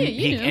 Yeah, and,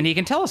 you know. and he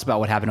can tell us about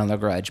what happened on The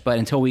Grudge. But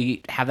until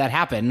we have that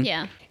happen,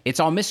 Yeah.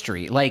 it's all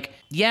mystery. Like,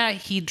 yeah,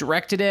 he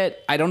directed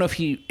it. I don't know if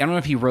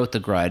he wrote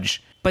The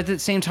Grudge. But at the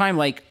same time,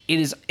 like it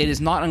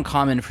is not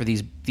uncommon for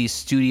these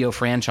studio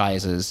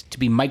franchises to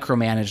be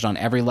micromanaged on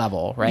every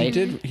level, right?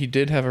 He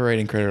did have a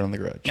writing credit on The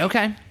Grudge.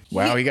 Okay.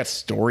 Wow, he got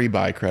story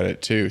by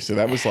credit too. So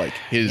that was like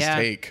his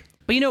take.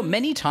 But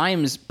many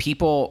times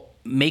people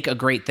make a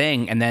great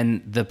thing and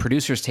then the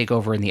producers take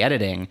over in the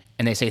editing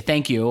and they say,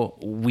 thank you,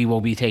 we will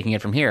be taking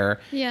it from here.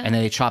 Yeah. And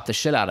then they chop the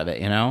shit out of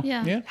it,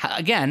 Yeah.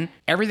 Again,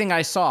 everything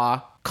I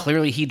saw,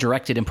 clearly he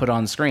directed and put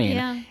on screen.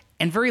 Yeah.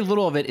 And very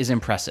little of it is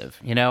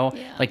impressive,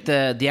 Like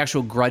the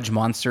actual Grudge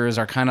monsters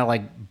are kind of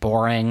like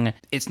boring.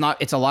 It's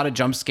a lot of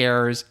jump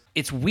scares.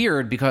 It's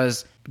weird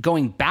because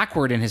going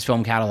backward in his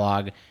film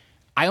catalog,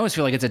 I almost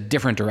feel like it's a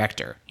different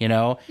director,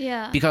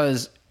 Yeah.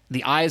 Because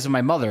The Eyes of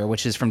My Mother,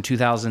 which is from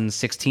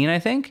 2016, I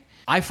think,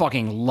 I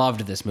fucking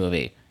loved this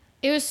movie.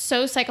 It was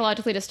so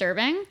psychologically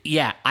disturbing.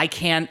 Yeah,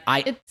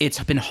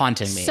 it's been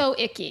haunting me. So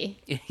icky.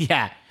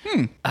 Yeah.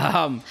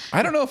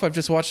 I don't know if I've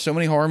just watched so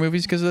many horror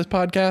movies because of this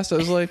podcast. I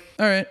was like,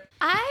 all right,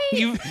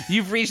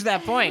 You've reached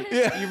that point.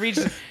 Yeah. You've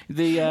reached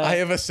the... I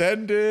have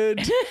ascended.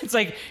 It's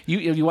like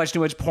you watch too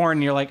much porn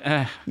and you're like,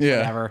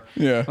 whatever.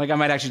 Yeah. Like I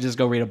might actually just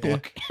go read a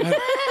book.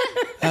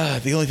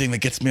 The only thing that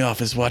gets me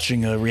off is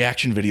watching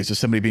reaction videos of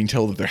somebody being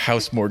told that their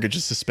house mortgage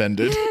is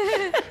suspended.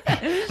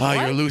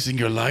 You're losing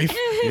your life?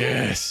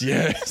 Yes.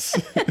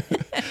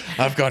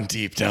 I've gone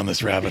deep down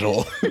this rabbit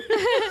hole.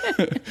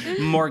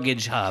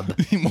 Mortgage Hub.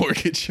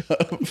 Mortgage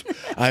Hub.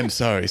 I'm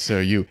sorry,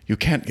 sir. You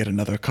can't get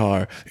another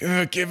car.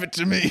 Give it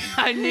to me.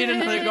 I need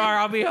another car.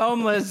 I'll be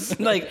homeless.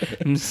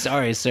 Like, I'm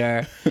sorry,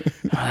 sir. Oh,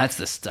 that's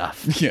the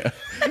stuff. Yeah.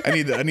 I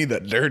need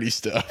that dirty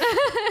stuff.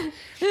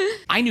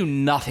 I knew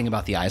nothing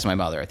about The Eyes of My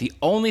Mother. The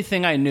only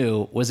thing I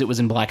knew was it was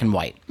in black and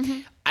white. Mm-hmm.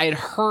 I had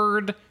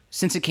heard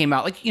since it came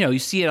out, like, you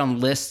see it on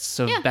lists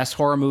of best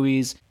horror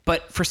movies.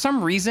 But for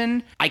some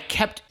reason, I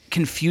kept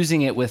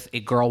confusing it with A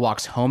Girl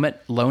Walks Home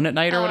Alone at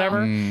Night or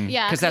whatever.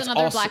 Yeah, because that's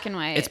another black and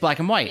white. It's black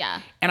and white.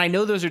 Yeah. And I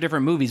know those are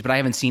different movies, but I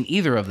haven't seen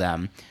either of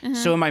them. Mm-hmm.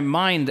 So in my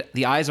mind,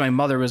 The Eyes of My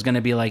Mother was going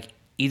to be like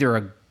either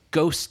a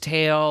ghost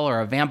tale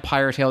or a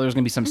vampire tale. There's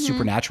going to be some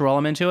supernatural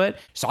element to it.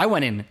 So I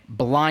went in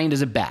blind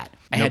as a bat.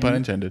 No pun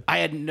intended. I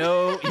had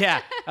no...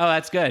 Yeah. Oh,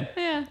 that's good.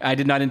 Yeah. I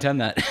did not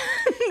intend that.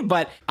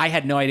 But I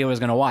had no idea what I was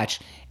going to watch.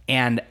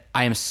 And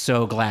I am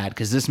so glad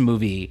because this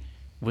movie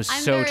was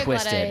so very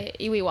twisted.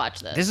 Glad we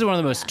watched this. This is one of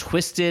the most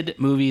twisted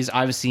movies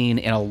I've seen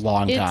in a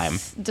long time.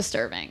 It's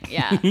disturbing.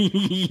 Yeah.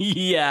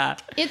 Yeah.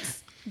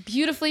 It's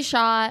beautifully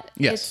shot.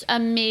 Yes. It's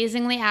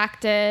amazingly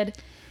acted.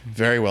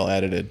 Very well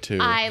edited, too.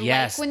 I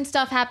like when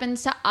stuff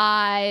happens to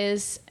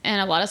eyes,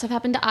 and a lot of stuff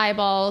happened to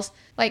eyeballs.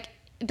 Like,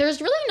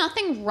 there's really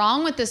nothing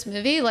wrong with this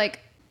movie. Like,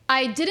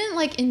 I didn't,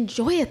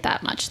 enjoy it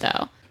that much,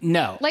 though.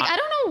 No. Like, I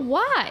don't know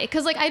why.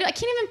 Because, I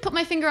can't even put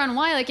my finger on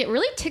why. Like, it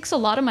really ticks a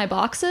lot of my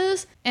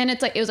boxes. And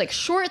it's, it was,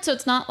 short, so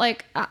it's not,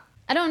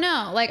 I don't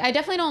know. Like, I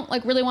definitely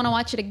don't, really want to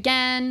watch it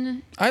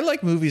again. I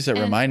like movies that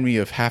remind me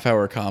of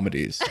half-hour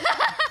comedies.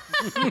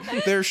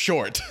 They're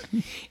short.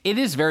 It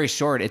is very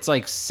short. It's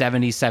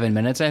 77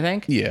 minutes, I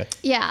think. Yeah.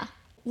 Yeah.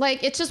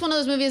 It's just one of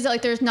those movies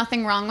that, there's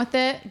nothing wrong with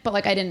it,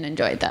 but, I didn't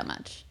enjoy it that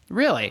much.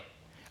 Really?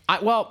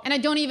 And I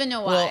don't even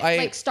know why.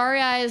 Well, Starry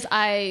Eyes,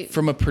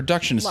 From a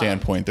production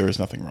standpoint, there is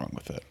nothing wrong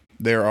with it.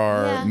 There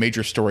are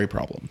major story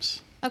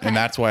problems. Okay. And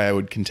that's why I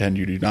would contend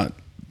you do not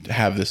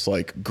have this,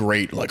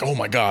 great, oh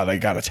my God, I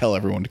got to tell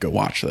everyone to go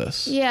watch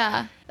this.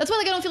 Yeah. That's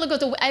why, I don't feel it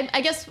goes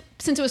I guess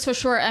since it was so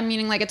short, I'm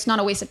meaning, it's not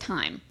a waste of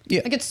time.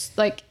 Yeah. It's,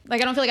 I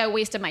don't feel like I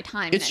wasted my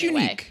time It's in any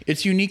unique. way.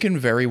 It's unique and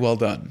very well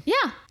done.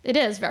 Yeah, it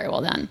is very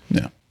well done.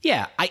 Yeah.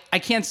 Yeah. I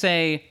can't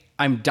say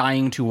I'm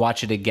dying to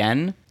watch it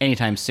again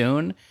anytime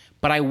soon,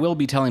 but I will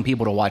be telling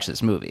people to watch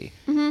this movie.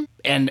 Mm-hmm.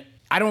 And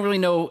I don't really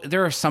know.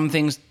 There are some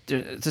things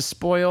to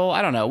spoil.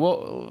 I don't know.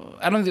 Well,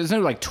 there's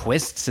no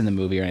twists in the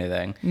movie or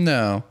anything.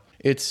 No.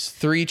 It's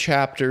 3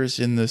 chapters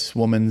in this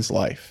woman's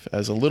life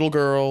as a little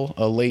girl,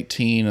 a late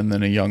teen, and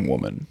then a young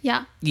woman.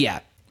 Yeah. Yeah.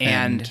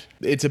 And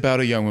it's about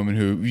a young woman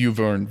who you've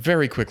learned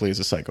very quickly is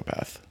a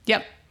psychopath.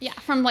 Yep. Yeah,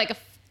 from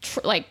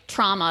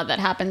trauma that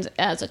happens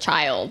as a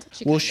child.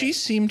 She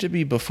seemed to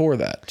be before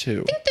that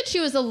too. I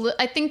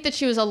think that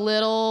she was a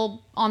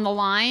little on the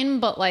line,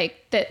 but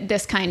that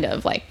this kind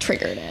of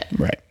triggered it.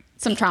 Right.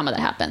 Some trauma that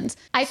happens.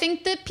 I really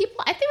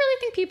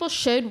think people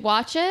should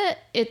watch it.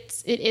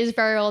 It is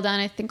very well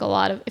done. I think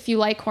if you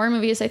like horror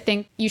movies, I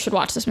think you should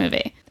watch this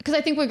movie. Because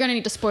I think we're going to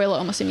need to spoil it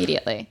almost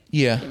immediately.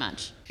 Yeah. Pretty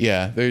much.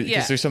 Yeah.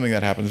 Because there's something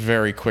that happens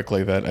very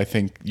quickly that I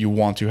think you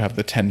want to have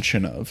the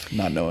tension of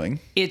not knowing.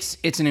 It's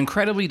an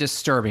incredibly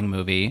disturbing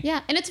movie.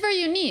 Yeah. And it's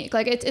very unique.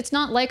 It's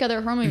not like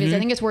other horror movies. I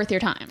think it's worth your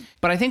time.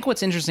 But I think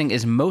what's interesting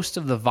is most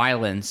of the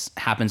violence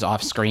happens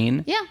off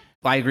screen. Yeah.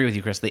 I agree with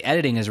you, Chris. The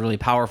editing is really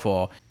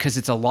powerful because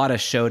it's a lot of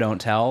show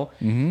don't tell.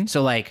 Mm-hmm.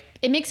 So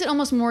it makes it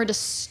almost more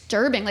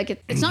disturbing.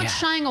 It's not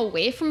shying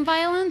away from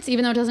violence,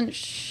 even though it doesn't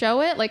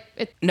show it.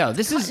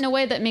 This is in a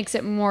way that makes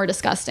it more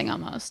disgusting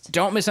almost.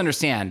 Don't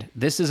misunderstand.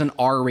 This is an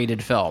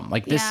R-rated film.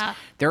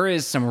 There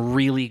is some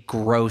really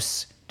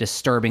gross,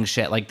 disturbing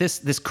shit.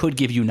 This could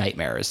give you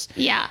nightmares.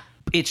 Yeah.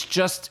 It's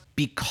just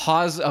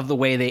because of the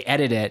way they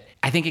edit it,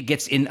 I think it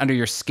gets in under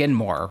your skin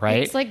more,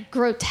 right? It's like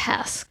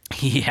grotesque.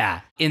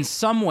 Yeah. In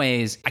some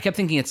ways, I kept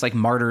thinking it's like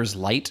Martyrs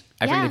Light.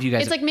 I forget if you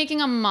guys... It's like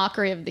making a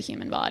mockery of the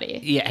human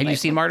body. Yeah. Have you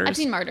seen Martyrs? I've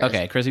seen Martyrs.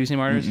 Okay. Chris, have you seen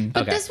Martyrs?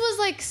 But this was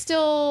like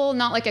still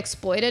not like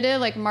exploitative.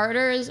 Like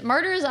Martyrs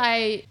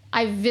I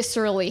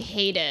viscerally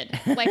hated.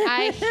 Like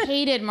I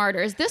hated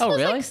Martyrs. This was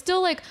really? like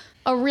still like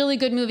a really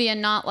good movie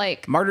and not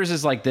like... Martyrs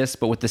is like this,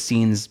 but with the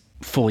scenes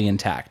fully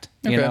intact.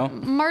 You know?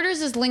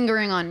 Martyrs is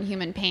lingering on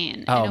human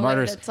pain. Oh, in a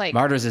Martyrs. Way that's like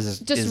Martyrs is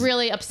just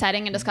really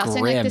upsetting and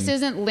disgusting. grim. Like this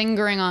isn't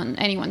lingering on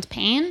anyone's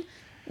pain,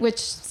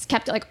 which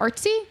kept it like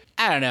artsy.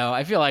 I don't know.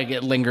 I feel like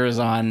it lingers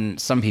on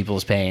some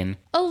people's pain.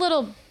 A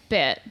little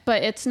bit,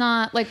 but it's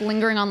not like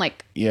lingering on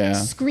like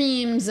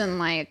screams and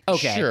like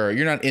Sure,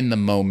 you're not in the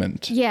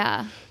moment.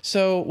 Yeah.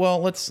 So,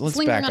 well, let's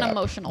lingering back on up.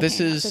 emotional This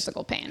pain, not is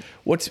physical pain.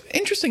 What's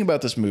interesting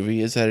about this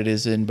movie is that it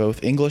is in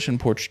both English and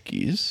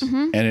Portuguese,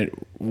 and it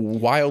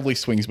wildly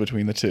swings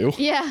between the two.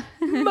 Yeah.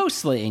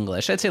 Mostly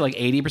English. I'd say like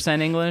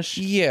 80% English.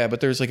 Yeah,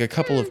 but there's like a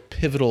couple of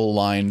pivotal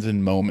lines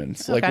and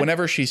moments. Like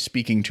whenever she's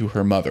speaking to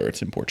her mother,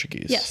 it's in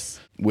Portuguese.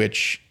 Yes.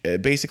 Which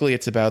basically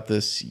it's about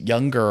this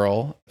young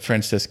girl,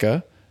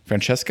 Francesca.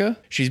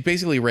 She's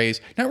basically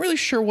raised, not really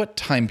sure what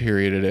time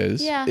period it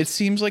is. Yeah. It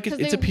seems like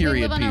it's a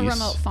period they live on piece. a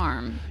remote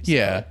farm. So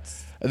Yeah.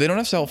 They don't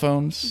have cell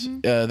phones.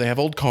 They have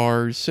old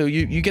cars. So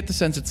you get the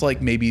sense it's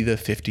like maybe the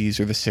 50s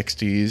or the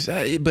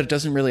 60s, but it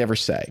doesn't really ever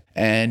say.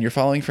 And you're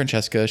following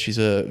Francesca. She's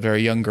a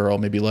very young girl,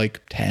 maybe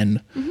like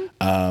 10.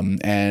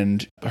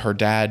 And her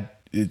dad,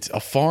 it's a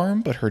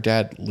farm, but her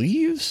dad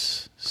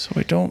leaves. So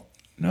I don't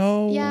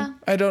know. Yeah.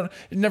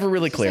 Never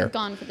really clear. Like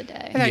gone for the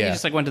day. I think you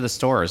just like went to the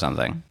store or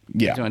something.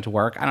 Yeah. You went to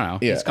work. I don't know.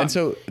 Yeah. And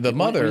so the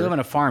mother. When you live on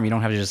a farm, you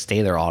don't have to just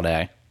stay there all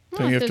day.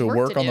 So you have to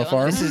work on the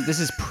farm. This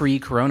is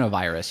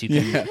pre-coronavirus.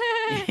 You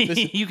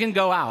can you can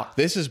go out.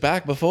 This is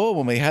back before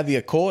when we had the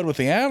accord with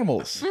the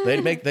animals.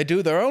 They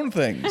do their own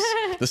things.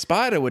 The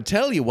spider would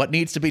tell you what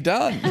needs to be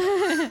done.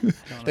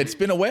 They'd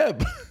spin a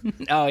web.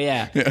 Oh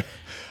yeah.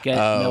 Get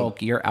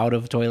milk. You're out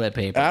of toilet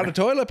paper. Out of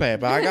toilet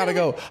paper. I gotta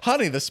go.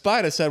 Honey, the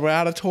spider said we're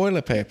out of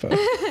toilet paper.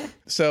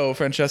 So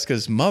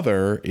Francesca's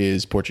mother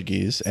is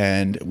Portuguese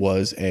and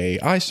was a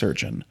eye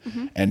surgeon.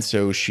 And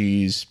so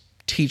she's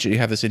teaching. You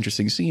have this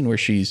interesting scene where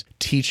she's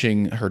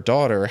teaching her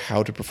daughter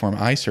how to perform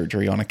eye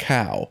surgery on a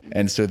cow.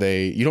 And so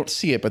you don't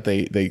see it, but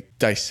they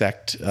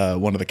dissect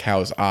one of the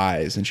cow's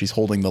eyes, and she's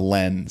holding the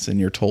lens, and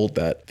you're told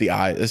that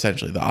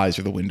essentially the eyes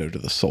are the window to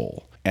the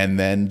soul. And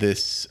then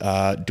this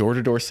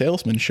door-to-door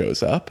salesman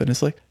shows up and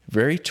is like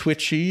very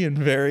twitchy and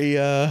very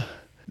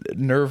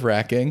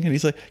nerve-wracking. And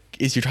he's like,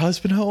 "Is your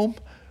husband home?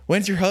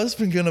 When's your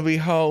husband going to be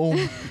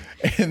home?"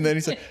 And then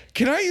he's like,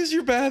 "Can I use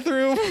your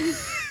bathroom?"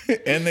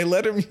 And they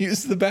let him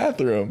use the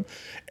bathroom.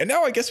 And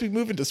now I guess we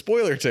move into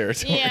spoiler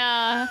territory.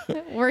 Yeah.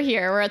 We're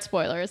here. We're at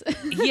spoilers.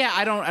 Yeah,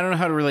 I don't know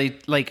how to really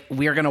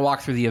we are going to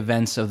walk through the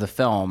events of the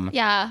film.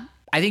 Yeah.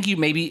 I think you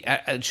maybe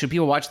should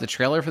people watch the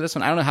trailer for this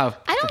one? I don't know how.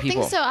 I don't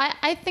think so.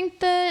 I think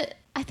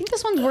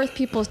this one's worth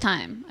people's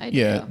time. I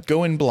do.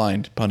 Go in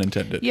blind, pun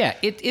intended. Yeah,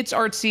 it's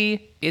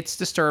artsy. It's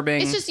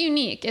disturbing. It's just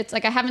unique. It's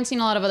like I haven't seen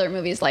a lot of other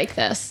movies like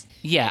this.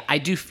 Yeah, I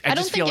do. I don't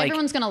just think feel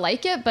everyone's gonna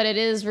like it, but it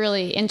is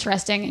really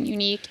interesting and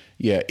unique.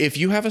 Yeah, if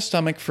you have a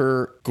stomach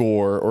for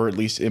gore, or at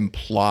least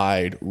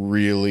implied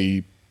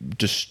really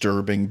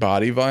disturbing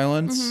body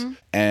violence,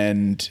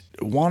 and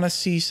want to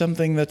see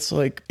something that's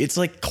like, it's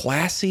like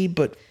classy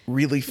but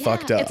really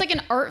fucked up. It's like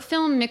an art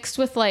film mixed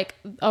with like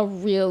a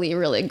really,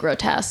 really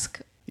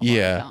grotesque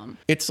horror film.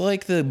 It's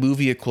like the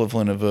movie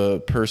equivalent of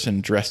a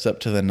person dressed up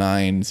to the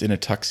nines in a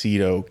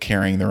tuxedo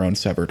carrying their own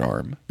severed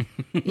arm.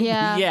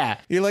 Yeah. Yeah.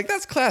 You're like,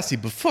 that's classy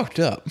but fucked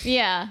up.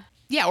 Yeah.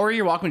 Yeah, or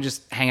you're welcome to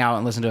just hang out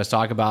and listen to us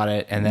talk about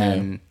it, and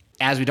then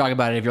as we talk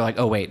about it, if you're like,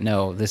 oh wait,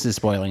 no, this is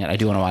spoiling it, I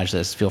do want to watch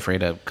this, feel free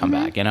to come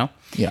back, you know?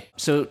 Yeah.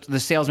 So the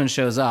salesman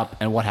shows up,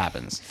 and what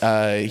happens?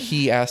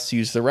 He asks to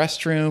use the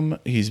restroom.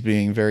 He's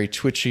being very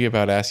twitchy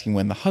about asking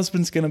when the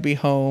husband's going to be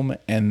home,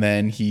 and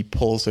then he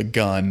pulls a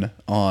gun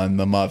on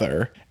the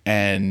mother.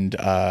 And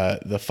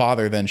the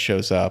father then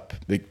shows up.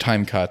 The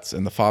time cuts,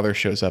 and the father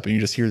shows up, and you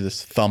just hear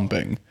this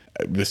thumping,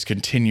 this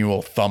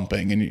continual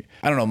thumping. And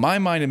I don't know, my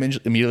mind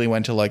immediately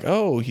went to like,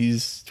 oh,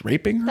 he's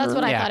raping her? That's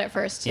what I Yeah. thought at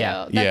first, too.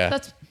 Yeah.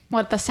 That's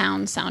what the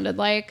sound sounded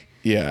like.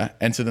 Yeah.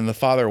 And so then the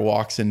father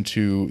walks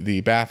into the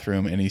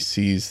bathroom, and he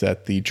sees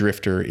that the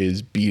drifter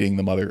has beaten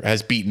the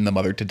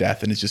mother to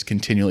death, and is just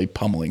continually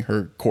pummeling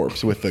her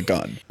corpse with the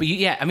gun. But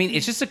I mean,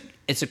 it's just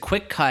it's a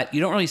quick cut.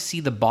 You don't really see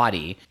the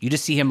body. You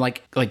just see him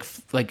like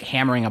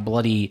hammering a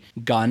bloody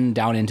gun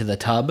down into the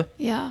tub.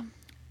 Yeah.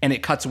 And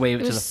it cuts away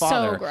to the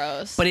father. So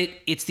gross. But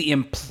it's the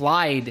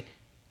implied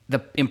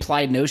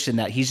notion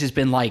that he's just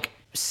been like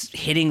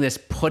hitting this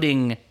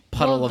pudding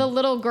puddle the of...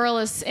 little girl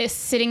is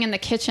sitting in the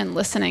kitchen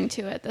listening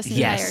to it this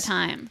entire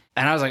time.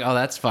 And I was like, oh,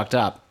 that's fucked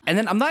up. And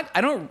then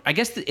I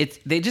guess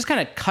they just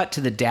kind of cut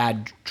to the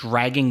dad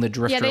dragging the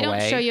drifter away. Yeah, they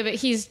don't show you, but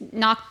he's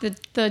knocked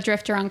the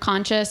drifter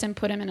unconscious and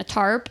put him in a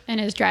tarp and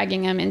is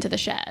dragging him into the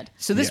shed.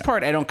 So this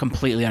part I don't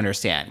completely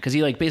understand, because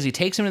he like basically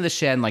takes him to the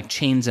shed and like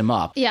chains him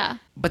up. Yeah.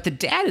 But the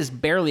dad is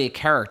barely a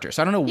character,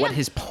 so I don't know what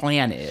his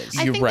plan is.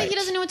 I think that he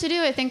doesn't know what to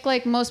do. I think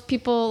like most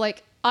people,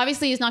 like,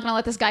 obviously he's not going to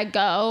let this guy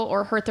go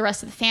or hurt the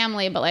rest of the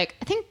family, but like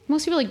I think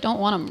most people like don't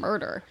want to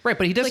murder. Right,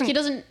 but he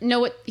doesn't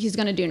know what he's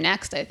going to do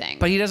next, I think.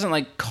 But he doesn't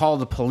like call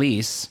the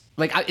police.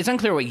 Like it's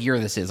unclear what year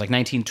this is, like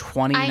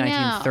 1920,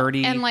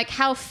 1930. And like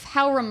how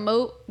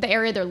remote the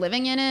area they're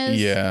living in is.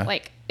 Yeah.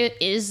 Like it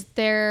is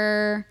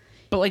their...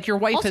 But like your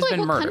wife also, has like, been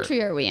what murdered. What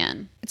country are we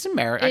in? It's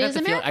America.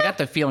 America? I got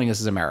the feeling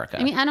this is America.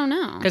 I mean, I don't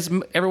know. Because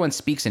everyone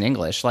speaks in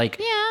English.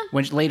 Like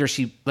when later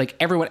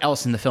everyone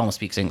else in the film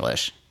speaks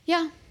English.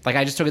 Yeah. Like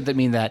I just took it to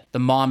mean that the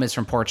mom is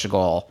from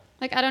Portugal.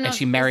 Like I don't know. And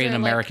she married an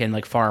American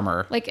like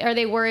farmer. Like are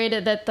they worried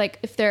that like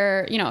if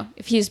they're,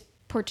 if he's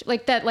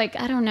like that, like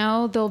I don't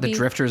know, they'll be... The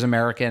drifter's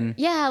American.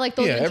 Yeah, like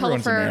they'll be in trouble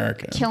for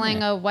American.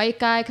 Killing a white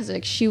guy because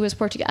like she was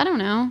Portuguese. I don't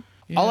know.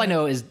 Yeah. All I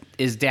know is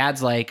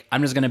dad's like,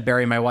 I'm just going to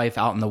bury my wife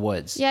out in the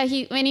woods. Yeah,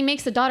 he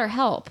makes the daughter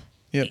help.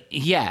 Yep.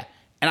 Yeah.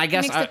 And I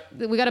guess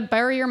we got to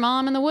bury your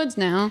mom in the woods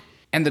now.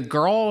 And the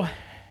girl,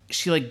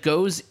 she like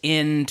goes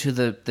into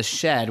the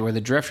shed where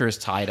the drifter is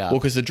tied up. Well,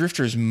 because the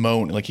drifter's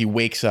moaning, like he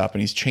wakes up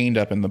and he's chained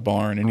up in the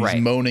barn and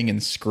he's moaning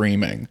and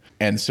screaming.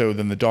 And so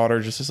then the daughter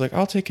just is like,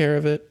 I'll take care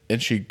of it.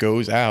 And she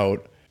goes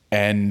out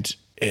and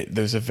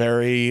there's a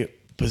very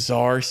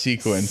bizarre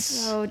sequence.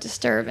 So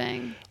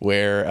disturbing.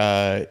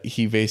 Where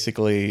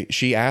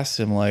she asks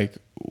him like,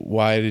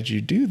 why did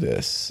you do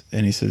this?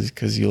 And he says,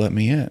 because you let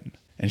me in.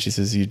 And she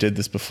says, you did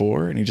this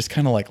before? And he just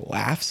kind of like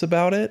laughs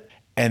about it.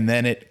 And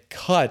then it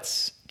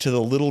cuts to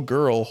the little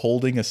girl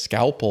holding a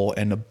scalpel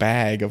and a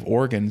bag of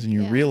organs. And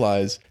you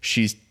realize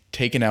she's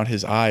taken out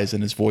his eyes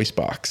and his voice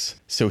box.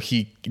 So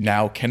he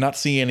now cannot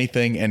see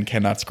anything and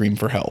cannot scream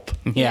for help.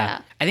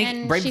 Yeah. I think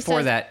and right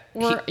before says,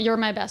 that... you're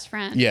my best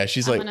friend. Yeah,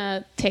 she's I'm like...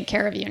 going to take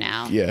care of you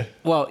now. Yeah.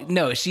 Well,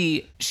 no,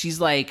 she's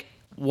like,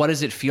 what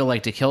does it feel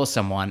like to kill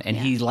someone? And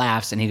he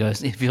laughs and he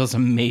goes, it feels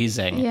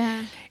amazing.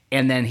 Yeah.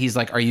 And then he's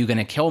like, are you going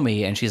to kill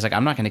me? And she's like,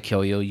 I'm not going to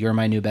kill you. You're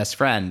my new best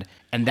friend.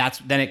 And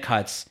then it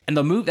cuts. And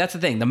that's the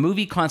thing. The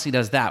movie constantly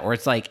does that, where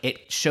it's like,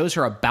 it shows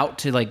her about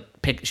to like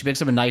she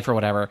picks up a knife or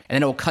whatever, and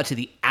then it will cut to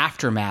the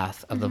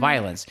aftermath of the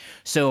violence.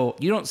 So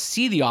you don't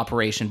see the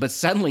operation, but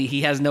suddenly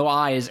he has no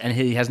eyes and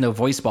he has no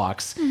voice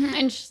box.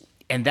 Mm-hmm.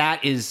 And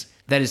that is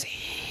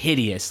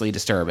hideously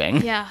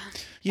disturbing. Yeah.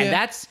 Yeah.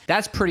 And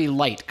that's pretty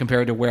light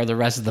compared to where the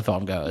rest of the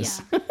film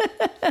goes. Yeah.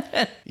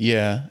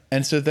 Yeah.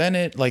 And so then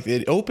it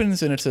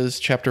opens and it says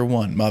chapter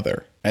 1,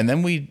 Mother. And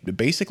then we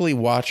basically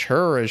watch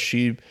her as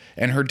she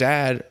and her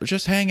dad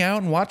just hang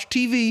out and watch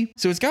TV.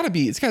 So it's gotta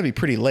be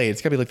pretty late.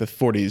 It's gotta be like the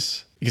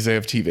 40s because they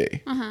have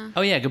TV.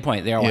 Oh yeah, good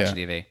point. They are watching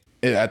TV.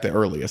 At the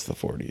earliest, the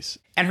 40s.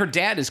 And her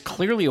dad is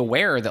clearly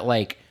aware that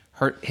like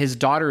his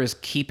daughter is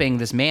keeping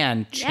this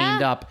man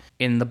chained up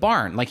in the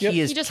barn. Like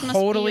he is he just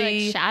totally must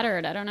be, like,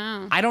 shattered. I don't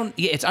know.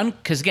 It's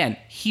because again,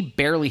 he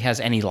barely has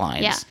any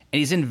lines. Yeah. And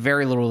he's in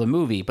very little of the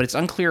movie, but it's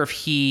unclear if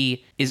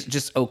he is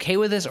just okay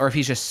with this or if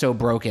he's just so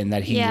broken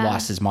that he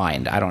lost his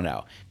mind. I don't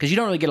know. Because you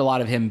don't really get a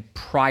lot of him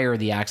prior to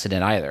the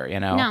accident either, you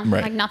know? No,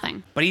 Right. like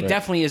nothing. But he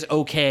definitely is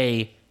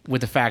okay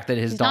with the fact that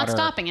his daughter not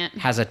stopping it.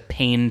 has a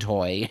pain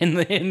toy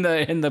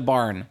in the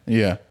barn.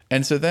 Yeah.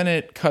 And so then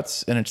it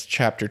cuts and it's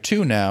chapter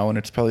 2 now, and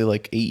it's probably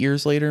like 8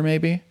 years later,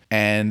 maybe.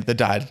 And the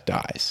dad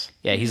dies.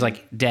 Yeah, he's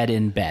like dead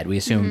in bed. We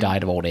assume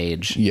died of old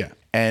age. Yeah.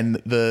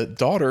 And the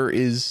daughter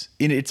it's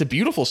a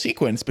beautiful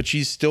sequence, but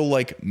she's still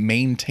like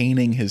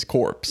maintaining his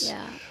corpse.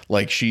 Yeah.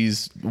 Like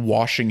she's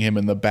washing him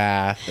in the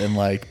bath and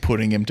like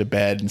putting him to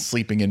bed and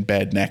sleeping in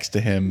bed next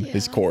to him,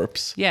 his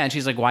corpse. Yeah, and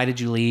she's like, why did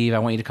you leave? I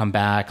want you to come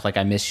back. Like,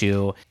 I miss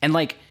you. And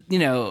like, the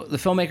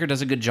filmmaker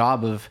does a good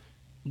job of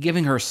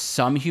giving her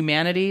some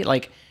humanity.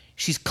 Like,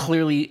 she's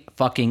clearly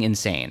fucking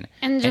insane.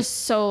 And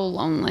just so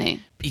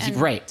lonely. And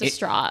right.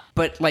 Distraught.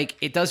 But like,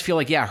 it does feel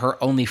like,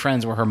 her only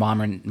friends were her mom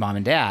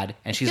and dad,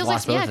 and she's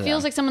lost both of them. It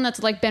feels like someone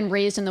that's like been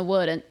raised in the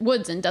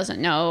woods and doesn't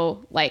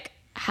know like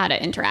how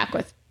to interact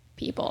with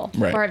people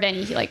or have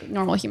any like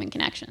normal human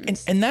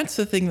connections. And that's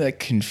the thing that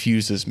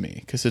confuses me,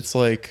 because it's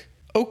like,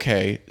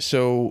 okay,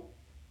 so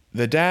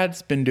the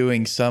dad's been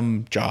doing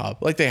some job.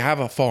 Like they have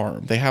a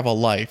farm, they have a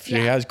life, she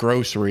has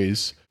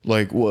groceries.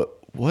 Like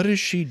what does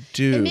she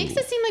do? It makes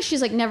it seem like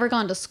she's like never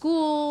gone to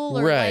school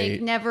or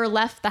like never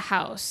left the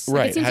house.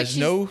 Like, Right. Has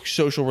no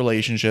social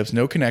relationships,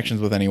 no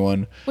connections with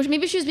anyone. Which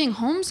maybe she was being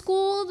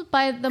homeschooled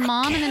by the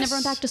mom and then never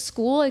went back to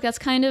school. Like that's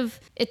kind of,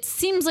 it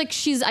seems like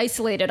she's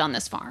isolated on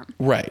this farm.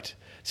 Right.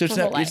 So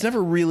it's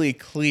never really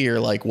clear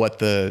like what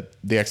the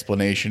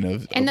explanation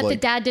of and that like,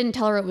 the dad didn't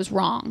tell her it was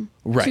wrong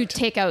to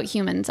take out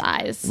humans'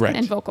 eyes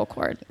and vocal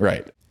cord.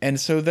 Right. And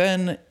so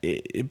then,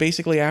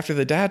 basically, after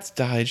the dad's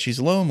died, she's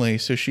lonely.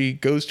 So she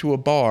goes to a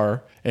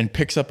bar and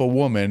picks up a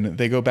woman.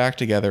 They go back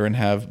together and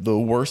have the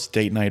worst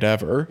date night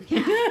ever.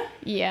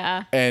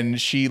 Yeah.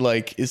 And she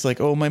is like,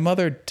 oh, my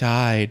mother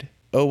died.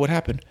 Oh, what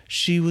happened?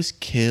 She was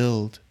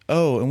killed.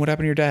 Oh, and what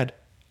happened to your dad?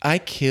 I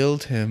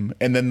killed him.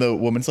 And then the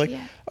woman's like,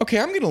 okay,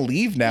 I'm going to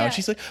leave now. Yeah. And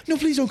she's like, no,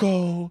 please don't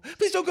go.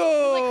 Please don't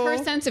go. Like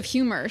her sense of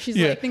humor. She's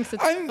thinks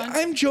it's fun.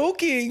 I'm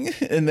joking.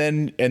 And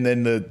then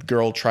the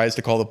girl tries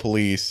to call the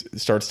police,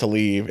 starts to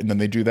leave. And then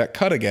they do that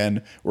cut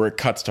again where it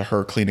cuts to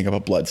her cleaning up a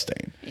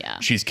bloodstain. Yeah.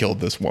 She's killed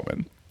this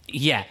woman.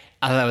 Yeah.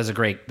 That was a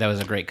great cut.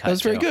 That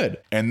was very good.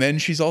 And then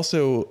she's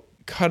also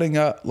cutting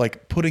up,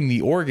 putting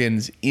the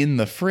organs in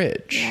the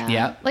fridge.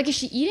 Yeah. Like, is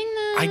she eating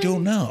them? I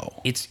don't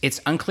know.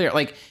 It's unclear.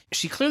 Like,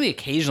 she clearly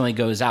occasionally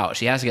goes out.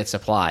 She has to get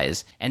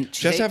supplies. And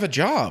She has to have a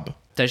job.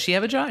 Does she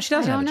have a job? She I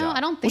doesn't have don't a know. job.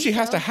 I don't Well, think she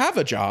has so. to have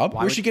a job.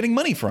 Where's she getting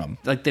money from?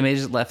 Like, they may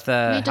just left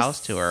the Maybe house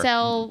just to her.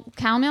 Sell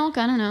cow milk?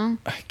 I don't know.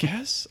 I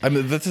guess. I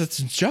mean, that's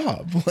a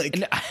job.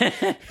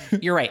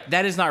 You're right.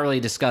 That is not really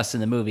discussed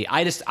in the movie.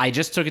 I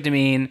just took it to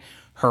mean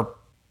her.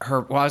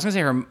 Well, I was gonna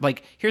say her.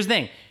 Like, here's the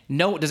thing.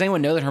 No, does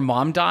anyone know that her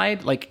mom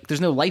died? Like, there's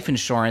no life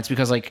insurance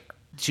because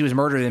she was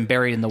murdered and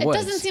buried in the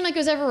woods. It doesn't seem like it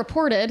was ever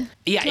reported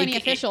to any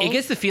officials. It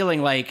gets the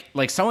feeling like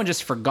someone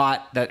just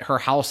forgot that her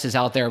house is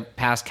out there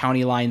past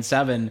County Line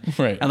 7.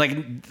 Right.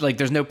 And like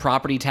there's no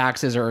property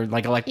taxes or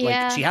like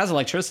she has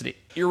electricity.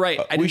 You're right.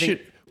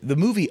 The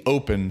movie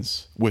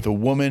opens with a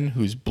woman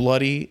who's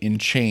bloody in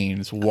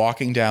chains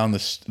walking down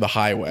the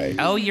highway.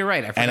 Oh, you're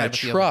right. I forgot And a about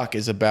the truck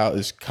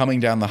is coming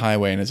down the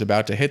highway and is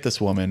about to hit this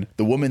woman.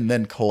 The woman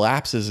then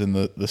collapses in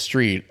the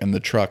street and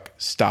the truck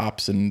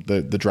stops and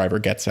the driver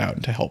gets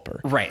out to help her.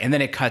 Right, and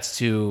then it cuts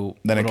to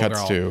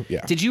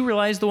yeah. Did you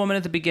realize the woman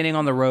at the beginning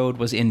on the road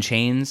was in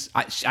chains?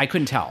 I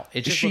couldn't tell.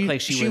 It just looked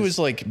like she was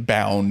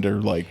bound or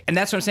And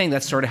that's what I'm saying.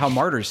 That's sort of how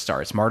Martyrs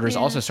starts. Martyrs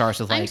also starts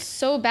with I'm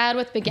so bad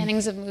with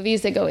beginnings of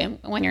movies that go in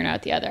one ear and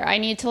out the other. I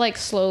need to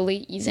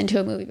slowly ease into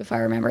a movie before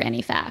I remember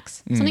any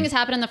facts. Something has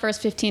happened in the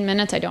first 15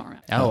 minutes, I don't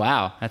remember. Oh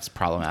wow, that's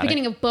problematic.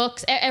 Beginning of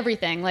books,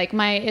 everything.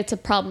 It's a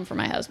problem for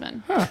my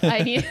husband.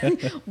 I need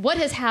what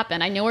has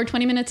happened. I know we're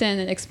 20 minutes in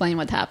and explain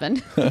what's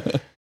happened.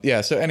 Yeah.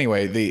 So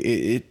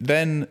anyway,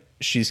 then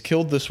she's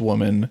killed this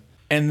woman,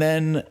 and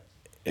then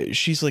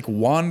she's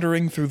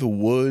wandering through the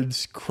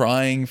woods,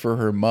 crying for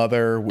her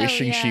mother,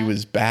 wishing she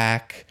was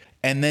back.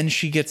 And then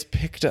she gets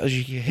picked up.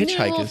 She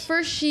hitchhikes. Well,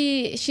 first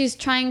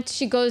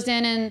she goes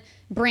in and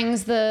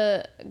brings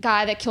the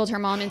guy that killed her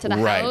mom into the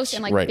house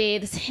and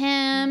bathes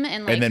him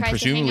and then tries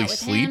presumably to hang out with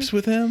sleeps him.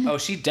 with him. Oh,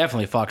 she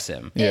definitely fucks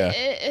him. Yeah.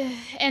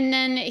 And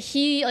then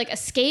he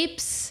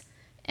escapes,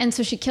 and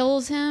so she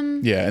kills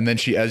him. Yeah, and then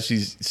as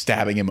she's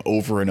stabbing him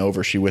over and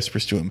over, she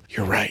whispers to him,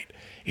 "You're right.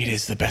 It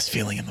is the best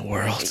feeling in the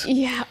world."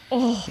 Yeah.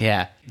 Oh.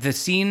 Yeah. The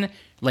scene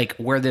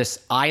where this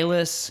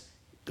eyeless,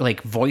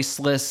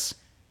 voiceless,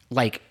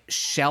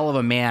 shell of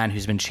a man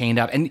who's been chained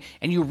up, and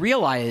you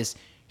realize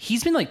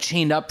he's been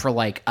chained up for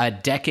a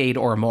decade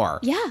or more.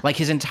 Yeah.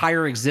 His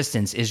entire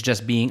existence is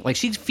just being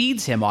she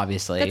feeds him,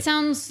 obviously. That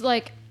sounds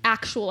like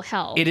actual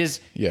hell. It is.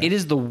 Yeah. It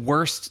is the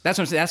worst. That's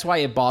what I'm saying. That's why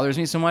it bothers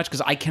me so much,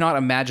 because I cannot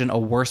imagine a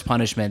worse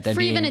punishment than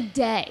for even a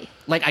day.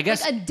 I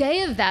guess a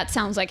day of that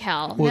sounds like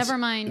hell. Well, Never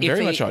mind.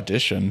 Very much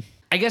audition.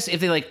 I guess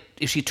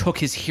if she took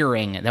his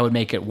hearing, that would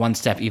make it one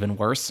step even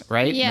worse,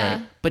 right? Yeah.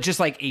 Right. But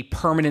just a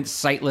permanent,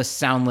 sightless,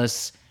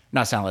 soundless,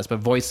 not soundless, but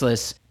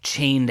voiceless,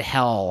 chained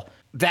hell.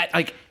 That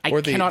I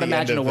cannot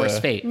imagine a worse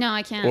fate. No,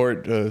 I can't.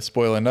 Or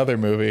spoil another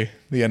movie,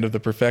 The End of the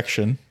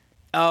Perfection.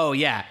 Oh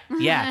yeah,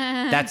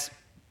 that's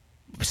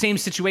same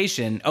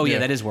situation. Oh yeah,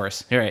 that is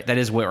worse. You're right, that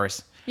is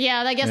worse.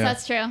 Yeah, I guess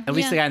that's true. At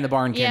least the guy in the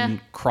barn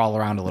can crawl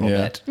around a little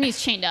bit. I mean, he's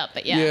chained up,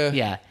 but yeah.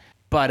 Yeah.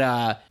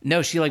 But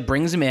no, she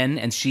brings him in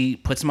and she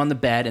puts him on the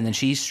bed and then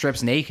she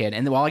strips naked.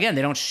 And while again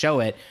they don't show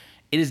it,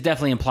 it is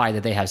definitely implied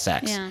that they have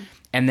sex. Yeah.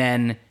 And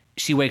then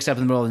she wakes up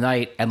in the middle of the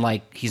night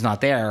and he's not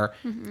there,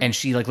 and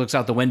she looks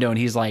out the window and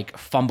he's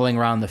fumbling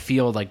around the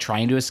field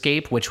trying to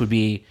escape, which would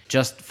be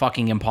just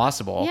fucking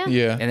impossible. Yeah.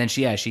 Yeah. And then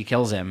she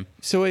kills him.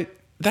 So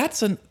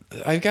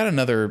I've got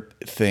another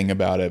thing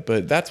about it,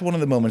 but that's one of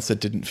the moments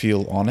that didn't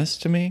feel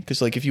honest to me.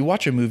 Because if you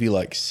watch a movie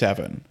like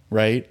Seven,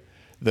 right?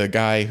 The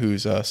guy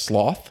who's a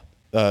sloth,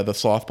 the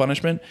sloth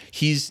punishment,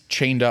 he's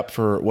chained up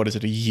for,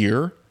 a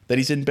year that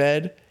he's in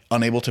bed,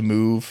 unable to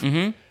move.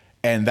 Mm-hmm.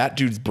 And that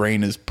dude's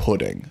brain is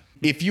pudding.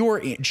 If you are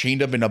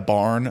chained up in a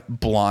barn,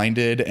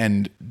 blinded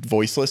and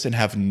voiceless, and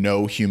have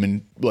no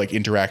human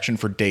interaction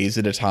for days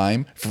at a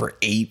time for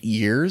 8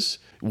 years,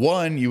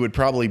 one, you would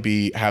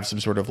probably have some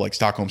sort of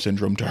Stockholm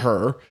syndrome to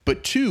her,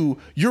 but two,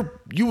 you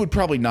would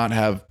probably not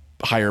have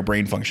higher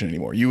brain function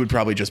anymore. You would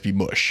probably just be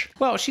mush.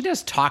 Well, she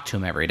does talk to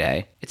him every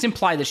day. It's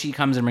implied that she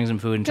comes and brings him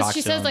food and talks to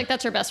him. She says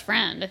that's her best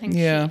friend. I think.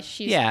 Yeah.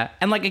 She's Yeah,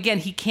 and again,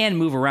 he can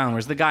move around,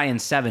 whereas the guy in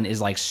Seven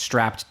is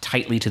strapped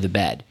tightly to the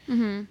bed.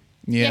 Mm-hmm.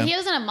 Yeah. He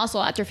doesn't have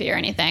muscle atrophy or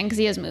anything because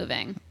he is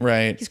moving.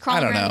 Right. He's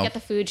crawling I don't around know. to get the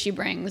food she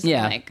brings.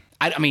 Yeah. And,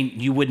 I mean,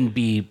 you wouldn't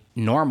be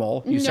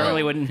normal. You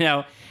certainly wouldn't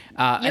know.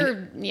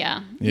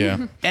 Yeah.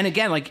 And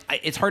again, like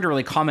it's hard to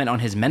really comment on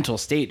his mental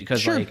state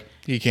because like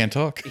he can't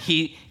talk.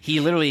 he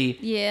literally.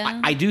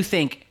 Yeah. I do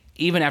think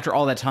even after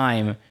all that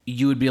time,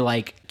 you would be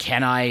like,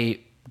 can I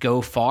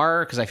go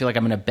far? Because I feel like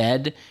I'm in a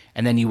bed.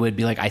 And then you would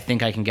be like, I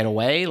think I can get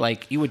away.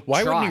 Like you would.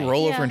 Why try. wouldn't he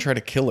roll over and try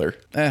to kill her?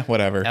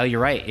 Whatever. Oh,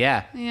 you're right.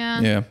 Yeah.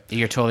 Yeah.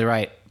 You're totally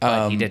right.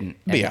 But he didn't.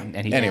 but yeah.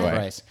 And he Anyway. paid the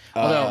price.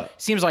 Although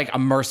seems like a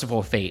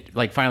merciful fate,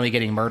 like finally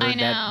getting murdered I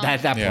know.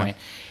 at that point.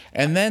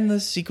 And then the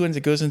sequence,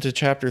 it goes into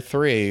chapter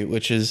 3,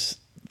 which is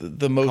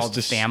the most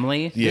Called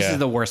Family. Yeah. This is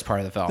the worst part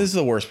of the film. This is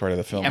the worst part of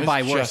the film. And It's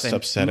by worst, just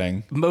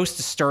upsetting, most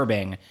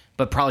disturbing,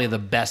 but probably the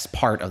best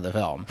part of the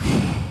film.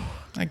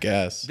 I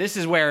guess. This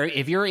is where,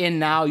 if you're in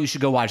now, you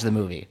should go watch the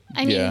movie.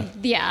 I mean,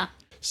 yeah.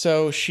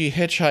 So she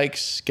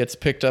hitchhikes, gets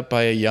picked up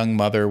by a young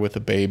mother with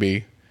a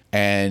baby,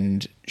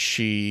 and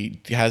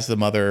she has the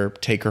mother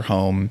take her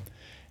home,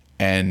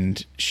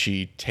 and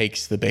she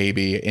takes the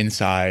baby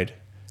inside.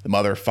 The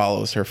mother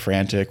follows her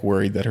frantic,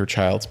 worried that her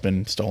child's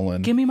been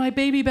stolen. Give me my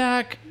baby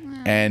back.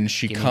 And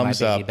she Give me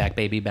comes my baby up back,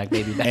 baby back,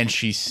 baby back. and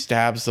she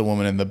stabs the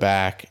woman in the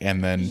back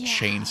and then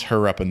chains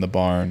her up in the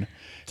barn.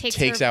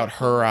 Takes out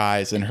her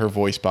eyes and her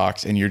voice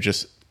box, and you're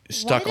just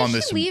stuck Why on did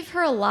this. she leave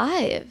her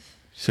alive?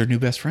 It's her new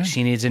best friend.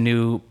 She needs a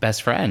new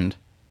best friend.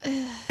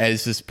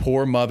 As this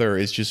poor mother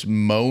is just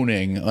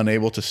moaning,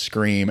 unable to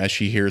scream as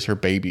she hears her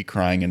baby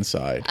crying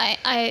inside.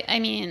 I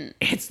mean,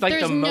 It's like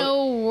there's the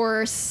no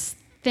worse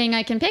thing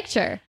I can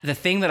picture. The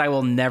thing that I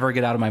will never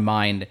get out of my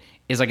mind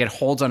is like it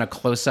holds on a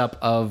close up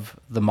of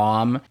the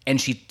mom and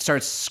she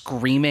starts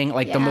screaming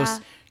like the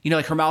most, you know,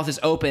 like her mouth is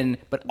open,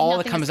 but all that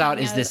Nothing comes is out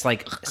coming is out. this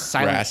like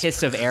silent Rasp.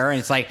 hiss of air. And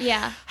it's like,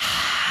 Yeah.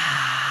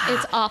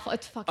 It's awful.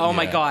 It's fucking. oh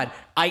my God,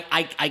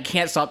 I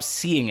can't stop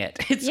seeing it.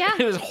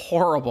 It was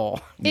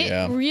horrible. It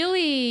Yeah.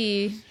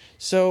 really.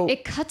 So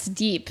It cuts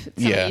deep.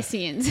 Some of these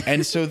scenes.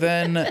 and so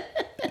then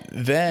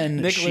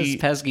Nicholas she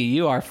Pesky,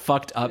 you are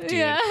fucked up, dude.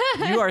 Yeah.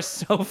 You are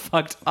so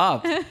fucked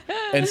up.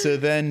 and so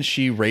then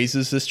she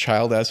raises this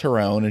child as her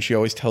own, and she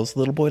always tells the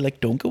little boy like,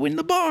 "Don't go in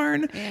the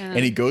barn." Yeah.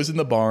 And he goes in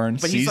the barn.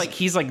 But he's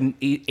like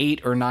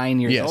 8 or 9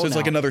 years old. so it's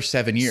like now. another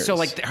 7 years. So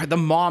like the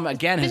mom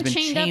again has been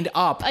chained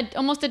up.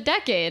 Almost a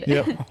decade.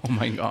 Yep. Oh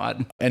my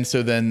God. And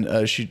so then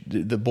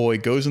the boy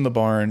goes in the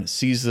barn,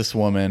 sees this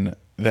woman,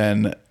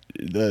 then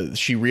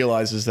she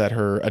realizes that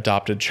her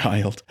adopted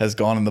child has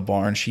gone in the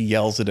barn. She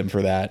yells at him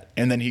for that.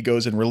 And then he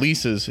goes and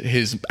releases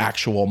his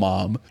actual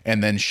mom.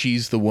 And then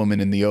she's the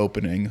woman in the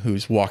opening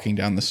who's walking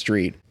down the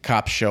street.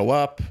 Cops show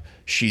up.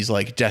 She's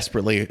like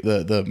desperately,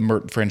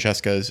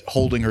 Francesca is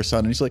holding her son.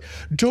 And he's like,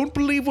 don't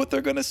believe what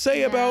they're going to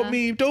say about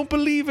me. Don't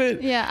believe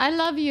it. Yeah, I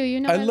love you.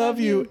 You know, I love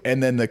you.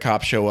 And then the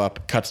cops show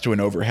up, cuts to an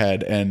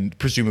overhead, and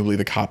presumably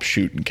the cops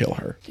shoot and kill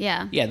her.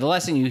 Yeah. Yeah, the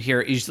last thing you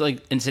hear is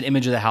like it's an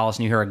image of the house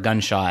and you hear a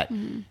gunshot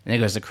and it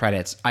goes to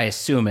credits. I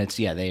assume it's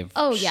they've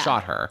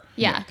shot her.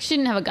 Yeah, she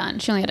didn't have a gun.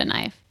 She only had a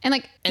knife. And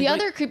like And, the like-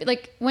 other creepy,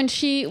 like when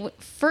she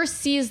first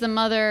sees the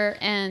mother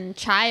and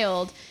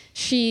child,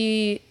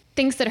 she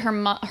thinks that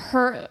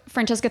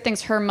Francesca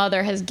thinks her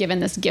mother has given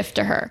this gift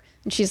to her,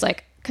 and she's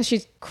like, because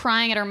she's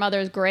crying at her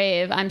mother's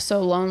grave, I'm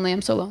so lonely,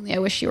 I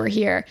wish you were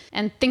here,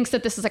 and thinks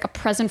that this is like a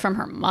present from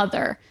her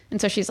mother,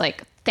 and so she's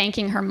like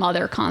thanking her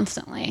mother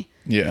constantly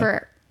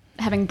for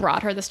having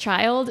brought her this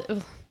child.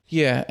 Ugh.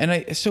 Yeah,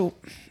 and so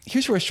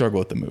here's where I struggle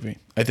with the movie.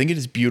 I think it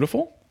is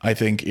beautiful. I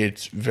think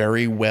it's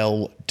very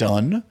well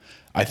done.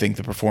 I think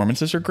the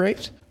performances are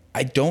great.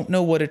 I don't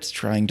know what it's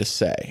trying to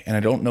say, and I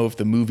don't know if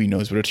the movie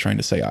knows what it's trying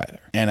to say either.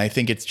 And I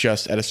think it's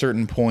just at a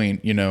certain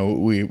point, you know,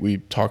 we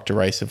talk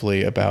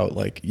derisively about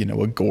like, you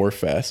know, a gore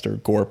fest or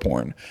gore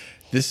porn.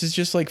 This is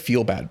just like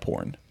feel bad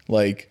porn.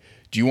 Like,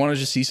 do you want to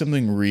just see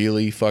something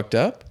really fucked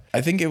up? I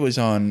think it was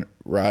on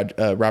Robert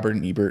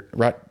and Ebert.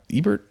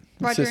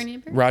 Roger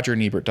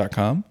and Ebert?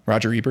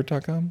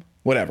 RogerEbert.com.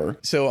 Whatever.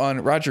 So on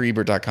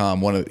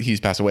RogerEbert.com, he's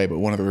passed away, but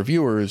one of the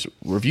reviewers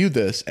reviewed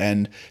this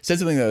and said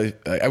something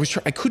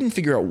that I couldn't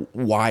figure out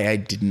why I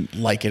didn't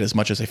like it as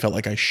much as I felt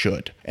like I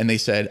should. And they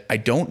said, I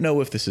don't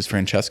know if this is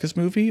Francesca's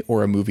movie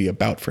or a movie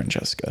about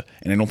Francesca.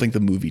 And I don't think the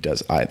movie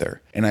does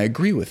either. And I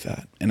agree with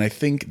that. And I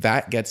think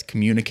that gets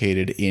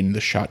communicated in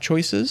the shot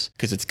choices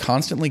because it's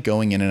constantly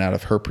going in and out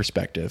of her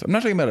perspective. I'm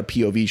not talking about a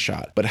POV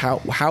shot, but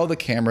how the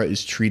camera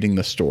is treating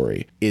the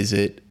story. Is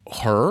it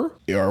her?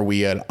 Are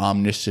we an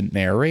omniscient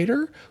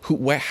narrator?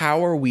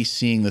 How are we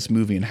seeing this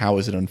movie and how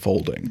is it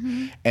unfolding?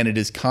 Mm-hmm. And it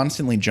is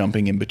constantly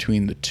jumping in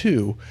between the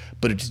two,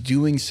 but it's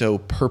doing so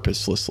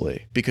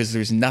purposelessly because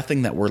there's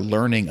nothing that we're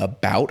learning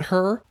about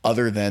her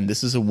other than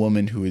this is a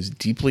woman who is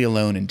deeply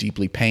alone and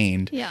deeply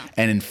pained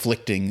and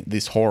inflicting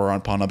this horror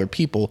upon other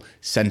people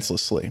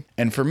senselessly.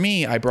 And for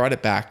me, I brought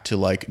it back to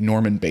like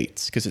Norman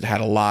Bates because it had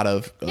a lot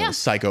of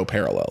psycho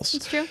parallels.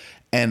 It's true.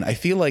 And I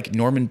feel like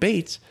Norman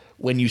Bates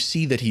when you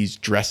see that he's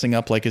dressing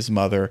up like his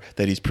mother,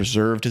 that he's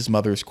preserved his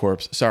mother's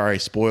corpse, sorry,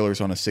 spoilers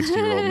on a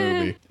 60-year-old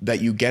movie,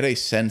 that you get a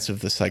sense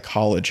of the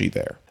psychology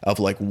there of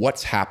like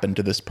what's happened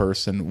to this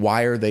person.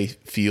 Why are they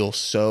feel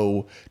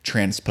so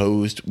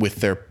transposed with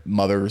their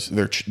mother's,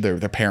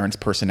 their parents'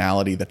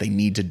 personality that they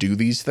need to do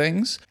these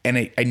things?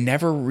 And I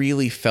never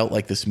really felt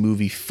like this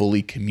movie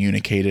fully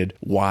communicated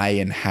why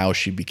and how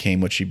she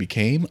became what she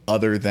became,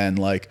 other than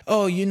like,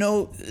 oh, you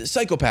know,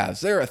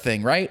 psychopaths, they're a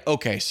thing, right?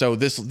 Okay, so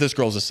this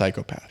girl's a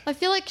psychopath. I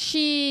feel like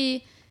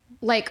she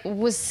like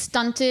was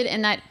stunted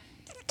in that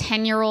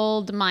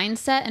 10-year-old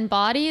mindset and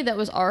body that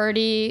was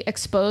already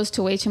exposed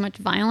to way too much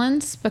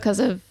violence because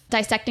of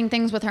dissecting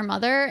things with her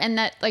mother, and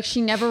that like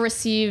she never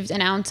received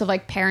an ounce of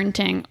like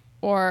parenting,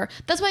 or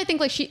that's why I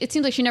think like it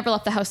seems like she never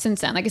left the house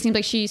since then. Like it seems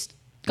like she's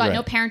got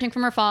no parenting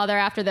from her father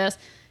after this,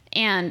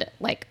 and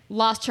like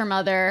lost her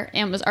mother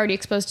and was already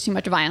exposed to too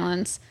much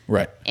violence.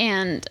 Right.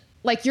 And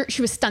like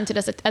she was stunted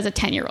as a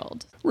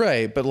 10-year-old.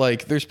 Right, but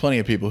like there's plenty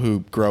of people who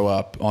grow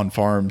up on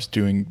farms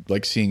doing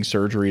like seeing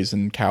surgeries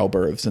and cow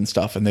births and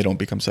stuff, and they don't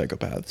become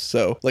psychopaths.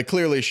 So like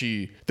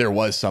clearly there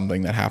was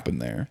something that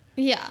happened there.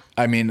 Yeah.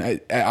 I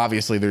mean,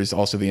 obviously there's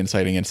also the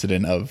inciting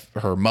incident of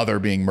her mother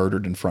being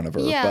murdered in front of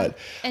her. Yeah. But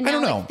and now, I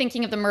don't know. Like,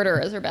 thinking of the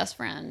murderer as her best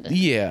friend.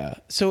 Yeah.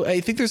 So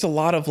I think there's a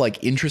lot of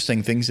like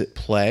interesting things at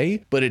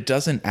play, but it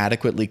doesn't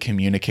adequately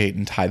communicate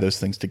and tie those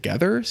things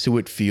together. So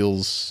it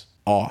feels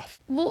off.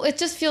 Well, it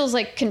just feels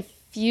like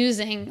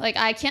confusing. Like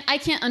I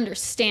can't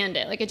understand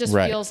it. Like it just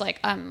feels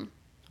like I'm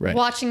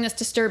watching this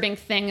disturbing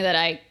thing that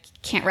I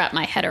can't wrap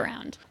my head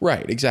around.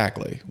 Right,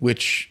 exactly.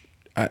 Which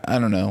I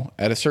don't know.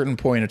 At a certain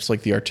point, it's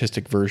like the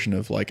artistic version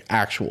of like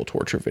actual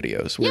torture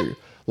videos where you're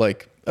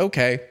like,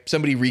 okay,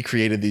 somebody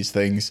recreated these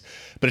things,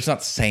 but it's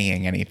not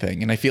saying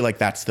anything. And I feel like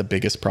that's the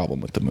biggest problem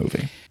with the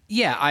movie.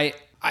 Yeah, I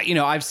you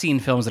know, I've seen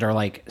films that are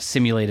like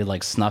simulated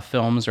like snuff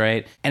films,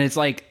 right? And it's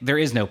like there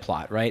is no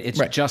plot, right? It's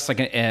just like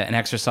an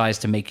exercise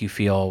to make you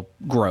feel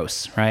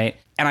gross, right?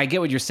 And I get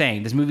what you're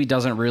saying. This movie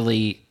doesn't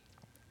really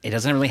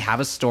have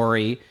a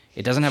story.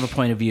 It doesn't have a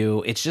point of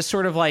view. It's just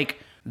sort of like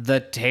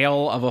the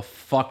tale of a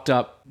fucked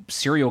up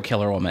serial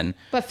killer woman,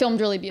 but filmed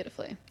really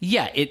beautifully.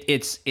 Yeah,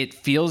 it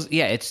feels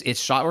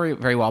it's shot very,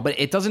 very well, but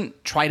it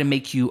doesn't try to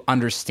make you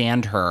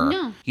understand her.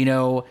 No. You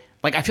know,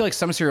 like I feel like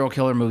some serial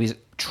killer movies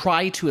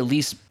try to at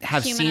least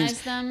have humanize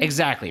scenes them.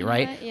 Exactly,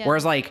 right? Yeah.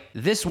 Whereas like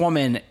this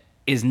woman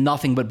is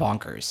nothing but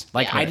bonkers.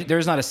 Like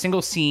there's not a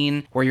single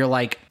scene where you're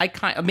like,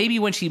 maybe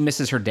when she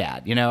misses her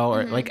dad, you know,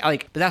 or like,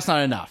 but that's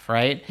not enough,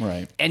 right?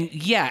 Right. And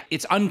yeah,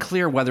 it's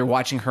unclear whether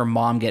watching her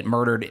mom get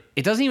murdered,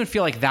 it doesn't even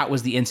feel like that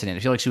was the incident. I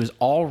feel like she was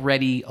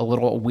already a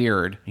little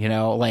weird, you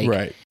know,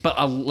 like,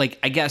 but like,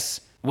 I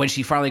guess when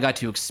she finally got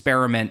to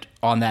experiment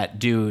on that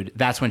dude,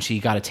 that's when she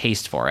got a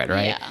taste for it,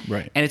 right? Yeah.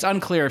 Right. And it's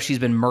unclear if she's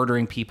been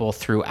murdering people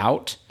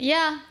throughout.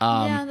 Yeah.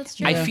 Yeah, that's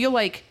true. I feel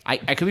like, I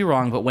could be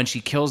wrong, but when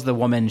she kills the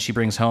woman she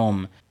brings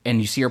home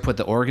and you see her put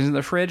the organs in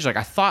the fridge, like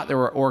I thought there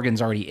were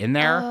organs already in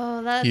there.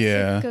 Oh, that's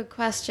a good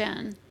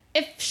question.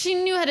 If she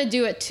knew how to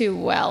do it too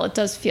well, it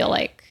does feel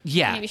like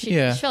maybe she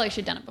felt like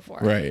she'd done it before.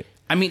 Right.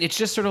 I mean, it's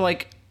just sort of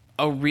like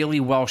a really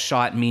well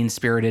shot,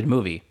 mean-spirited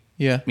movie.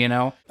 Yeah. You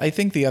know? I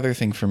think the other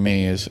thing for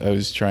me is I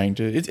was trying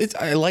to,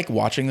 I like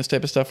watching this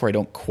type of stuff where I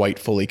don't quite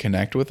fully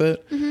connect with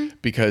it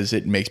because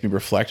it makes me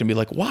reflect and be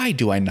like, why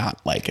do I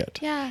not like it?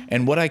 Yeah.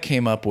 And what I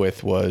came up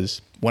with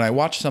was when I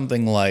watched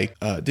something like,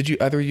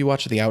 did either of you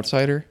watch The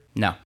Outsider?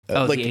 No.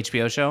 Like, the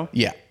HBO show?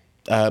 Yeah.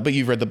 But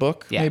you've read the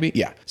book, Yeah. maybe?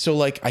 Yeah. So,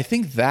 like, I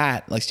think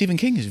that, like, Stephen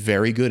King is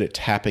very good at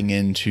tapping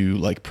into,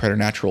 like,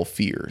 preternatural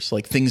fears,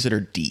 like, things that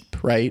are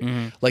deep, right?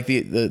 Like,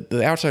 the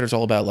Outsider is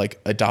all about, like,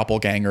 a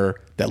doppelganger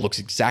that looks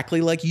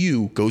exactly like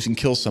you goes and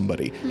kills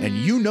somebody. And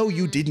you know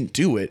you didn't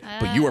do it,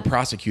 but you were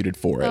prosecuted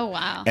for it. Oh,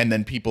 wow. And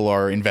then people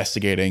are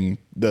investigating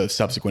the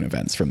subsequent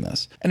events from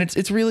this. And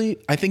it's really,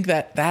 I think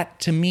that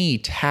to me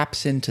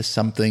taps into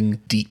something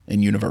deep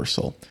and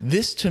universal.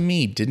 This to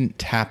me didn't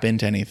tap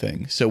into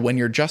anything. So when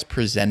you're just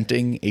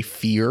presenting a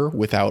fear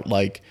without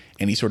like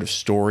any sort of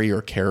story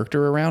or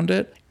character around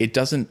it, it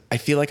doesn't, I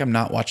feel like I'm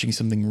not watching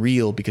something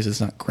real because it's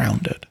not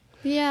grounded.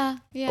 Yeah,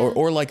 yeah.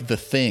 Or like The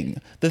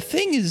Thing. The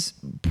Thing is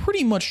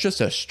pretty much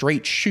just a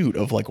straight shoot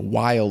of like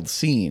wild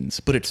scenes,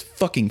 but it's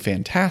fucking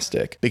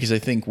fantastic because I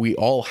think we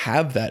all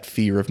have that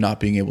fear of not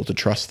being able to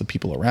trust the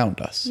people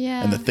around us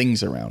and the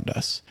things around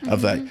us,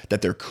 of that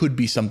there could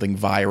be something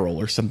viral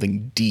or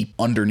something deep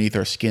underneath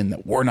our skin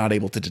that we're not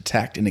able to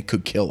detect and it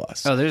could kill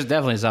us. Oh, there's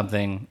definitely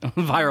something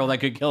viral that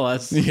could kill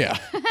us. Yeah.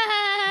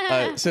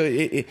 So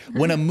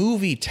when a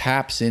movie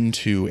taps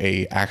into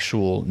a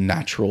actual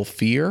natural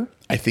fear,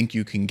 I think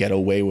you can get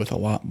away with a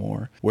lot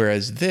more.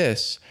 Whereas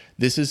this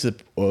is a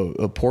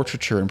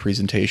portraiture and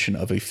presentation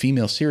of a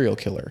female serial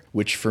killer,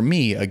 which for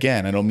me,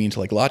 again, I don't mean to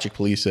like logic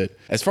police it.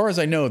 As far as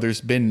I know, there's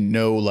been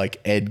no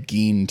like Ed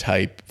Gein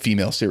type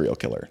female serial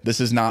killer. This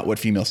is not what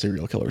female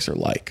serial killers are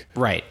like.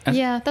 Right.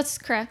 Yeah, that's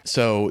correct.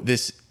 So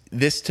this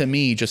this to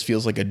me just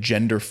feels like a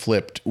gender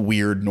flipped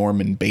weird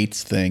Norman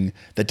Bates thing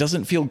that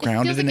doesn't feel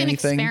grounded It feels like in an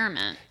anything.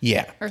 experiment.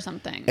 Yeah. Or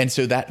something. And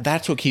so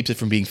that's what keeps it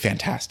from being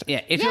fantastic.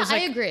 Yeah, it yeah, feels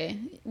like I agree.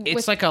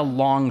 it's like a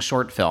long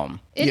short film.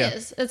 It Yeah.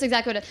 is. That's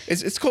exactly what it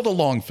is. It's called a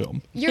long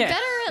film. You're Yeah,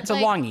 better at it's a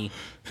like, longie.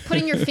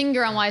 putting your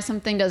finger on why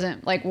something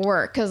doesn't like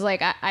work. Because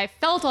like I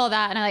felt all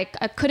that and I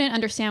couldn't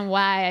understand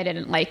why I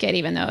didn't like it,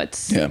 even though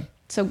it's Yeah.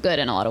 so good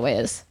in a lot of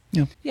ways.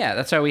 Yeah,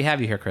 that's why we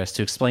have you here, Chris,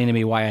 to explain to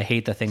me why I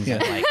hate the things I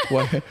like.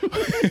 What?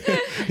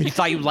 You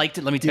thought you liked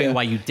it. Let me tell you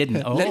why you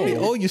didn't. Oh,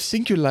 Oh, you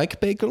think you like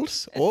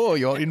bagels? Oh,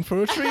 you're in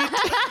for a treat.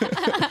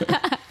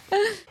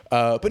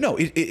 But no,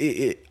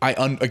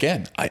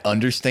 I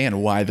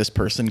understand why this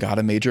person got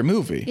a major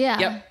movie. Yeah.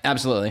 Yep,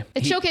 absolutely.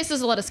 It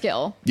showcases a lot of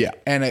skill. Yeah.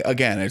 And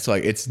again, it's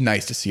like, it's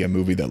nice to see a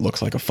movie that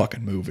looks like a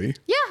fucking movie.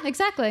 Yeah,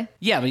 exactly.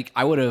 Yeah, like,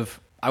 I would have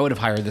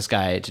hired this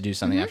guy to do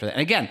something after that.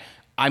 And again,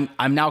 I'm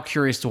now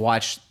curious to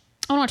watch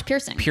I want to watch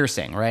Piercing.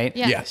 Piercing, right?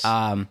 Yeah. Yes.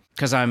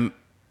 Because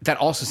that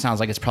also sounds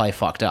like it's probably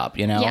fucked up,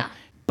 you know? Yeah.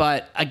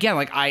 But again,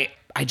 like I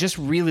just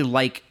really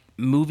like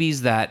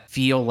movies that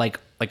feel like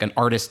an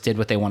artist did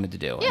what they wanted to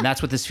do. Yeah. And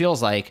that's what this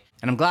feels like.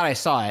 And I'm glad I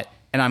saw it.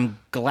 And I'm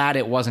glad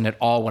it wasn't at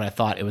all what I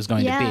thought it was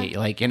going to be.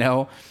 Like, you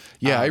know?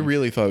 Yeah, I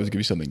really thought it was going to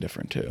be something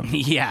different too.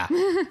 Yeah.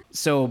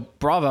 So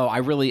bravo.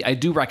 I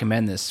do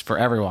recommend this for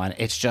everyone.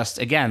 It's just,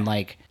 again,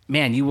 like,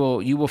 man, you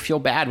will feel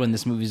bad when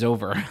this movie's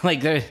over.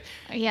 Like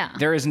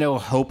there is no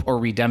hope or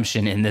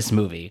redemption in this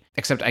movie,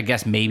 except I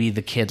guess maybe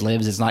the kid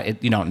lives. It's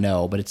not, you don't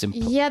know, but it's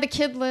important. Yeah, the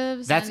kid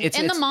lives. And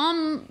the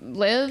mom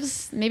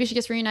lives. Maybe she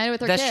gets reunited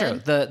with her That's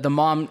kid. true. The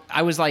mom,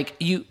 I was like,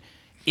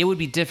 it would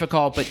be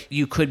difficult, but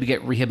you could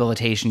get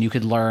rehabilitation. You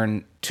could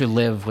learn to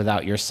live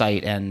without your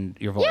sight and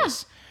your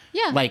voice.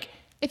 Yeah. Like,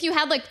 if you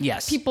had like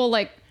Yes. people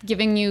like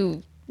giving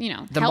you,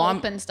 the help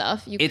mom and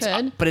stuff, you it's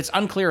could. but it's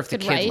unclear if the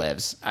Could kid write.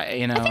 lives.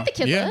 You know. I think the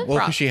kid Yeah, lives. well,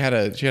 because she had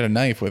a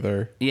knife with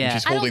her. and Yeah.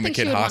 she's I don't holding the think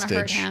she kid would want to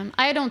hurt hostage. him.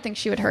 I don't think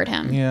she would hurt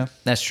him. Yeah.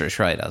 That's true. She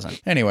probably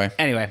doesn't. Anyway,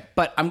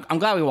 But I'm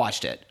glad we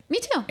watched it. Me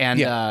too. And,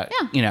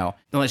 Yeah.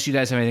 unless you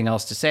guys have anything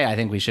else to say, I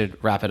think we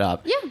should wrap it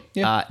up.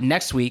 Yeah.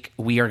 Next week,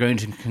 we are going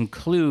to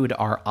conclude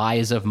our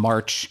Eyes of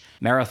March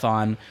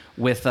marathon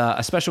with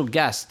a special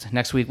guest.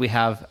 Next week, we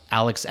have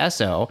Alex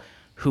Esso,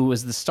 who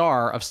is the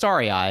star of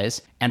Starry Eyes,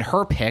 and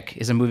her pick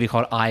is a movie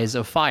called Eyes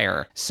of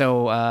Fire.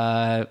 So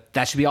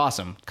that should be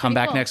awesome. Come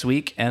back cool. next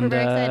week and We're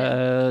very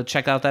excited.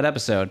 check out that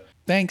episode.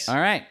 thanks. All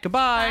right.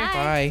 Goodbye.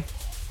 Bye.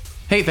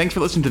 Hey, thanks for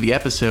listening to the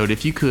episode.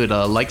 If you could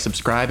like,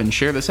 subscribe, and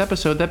share this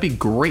episode, that'd be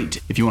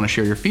great. If you want to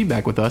share your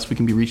feedback with us, we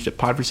can be reached at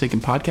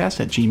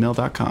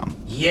podforsakenpodcast@gmail.com.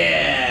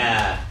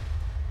 Yeah.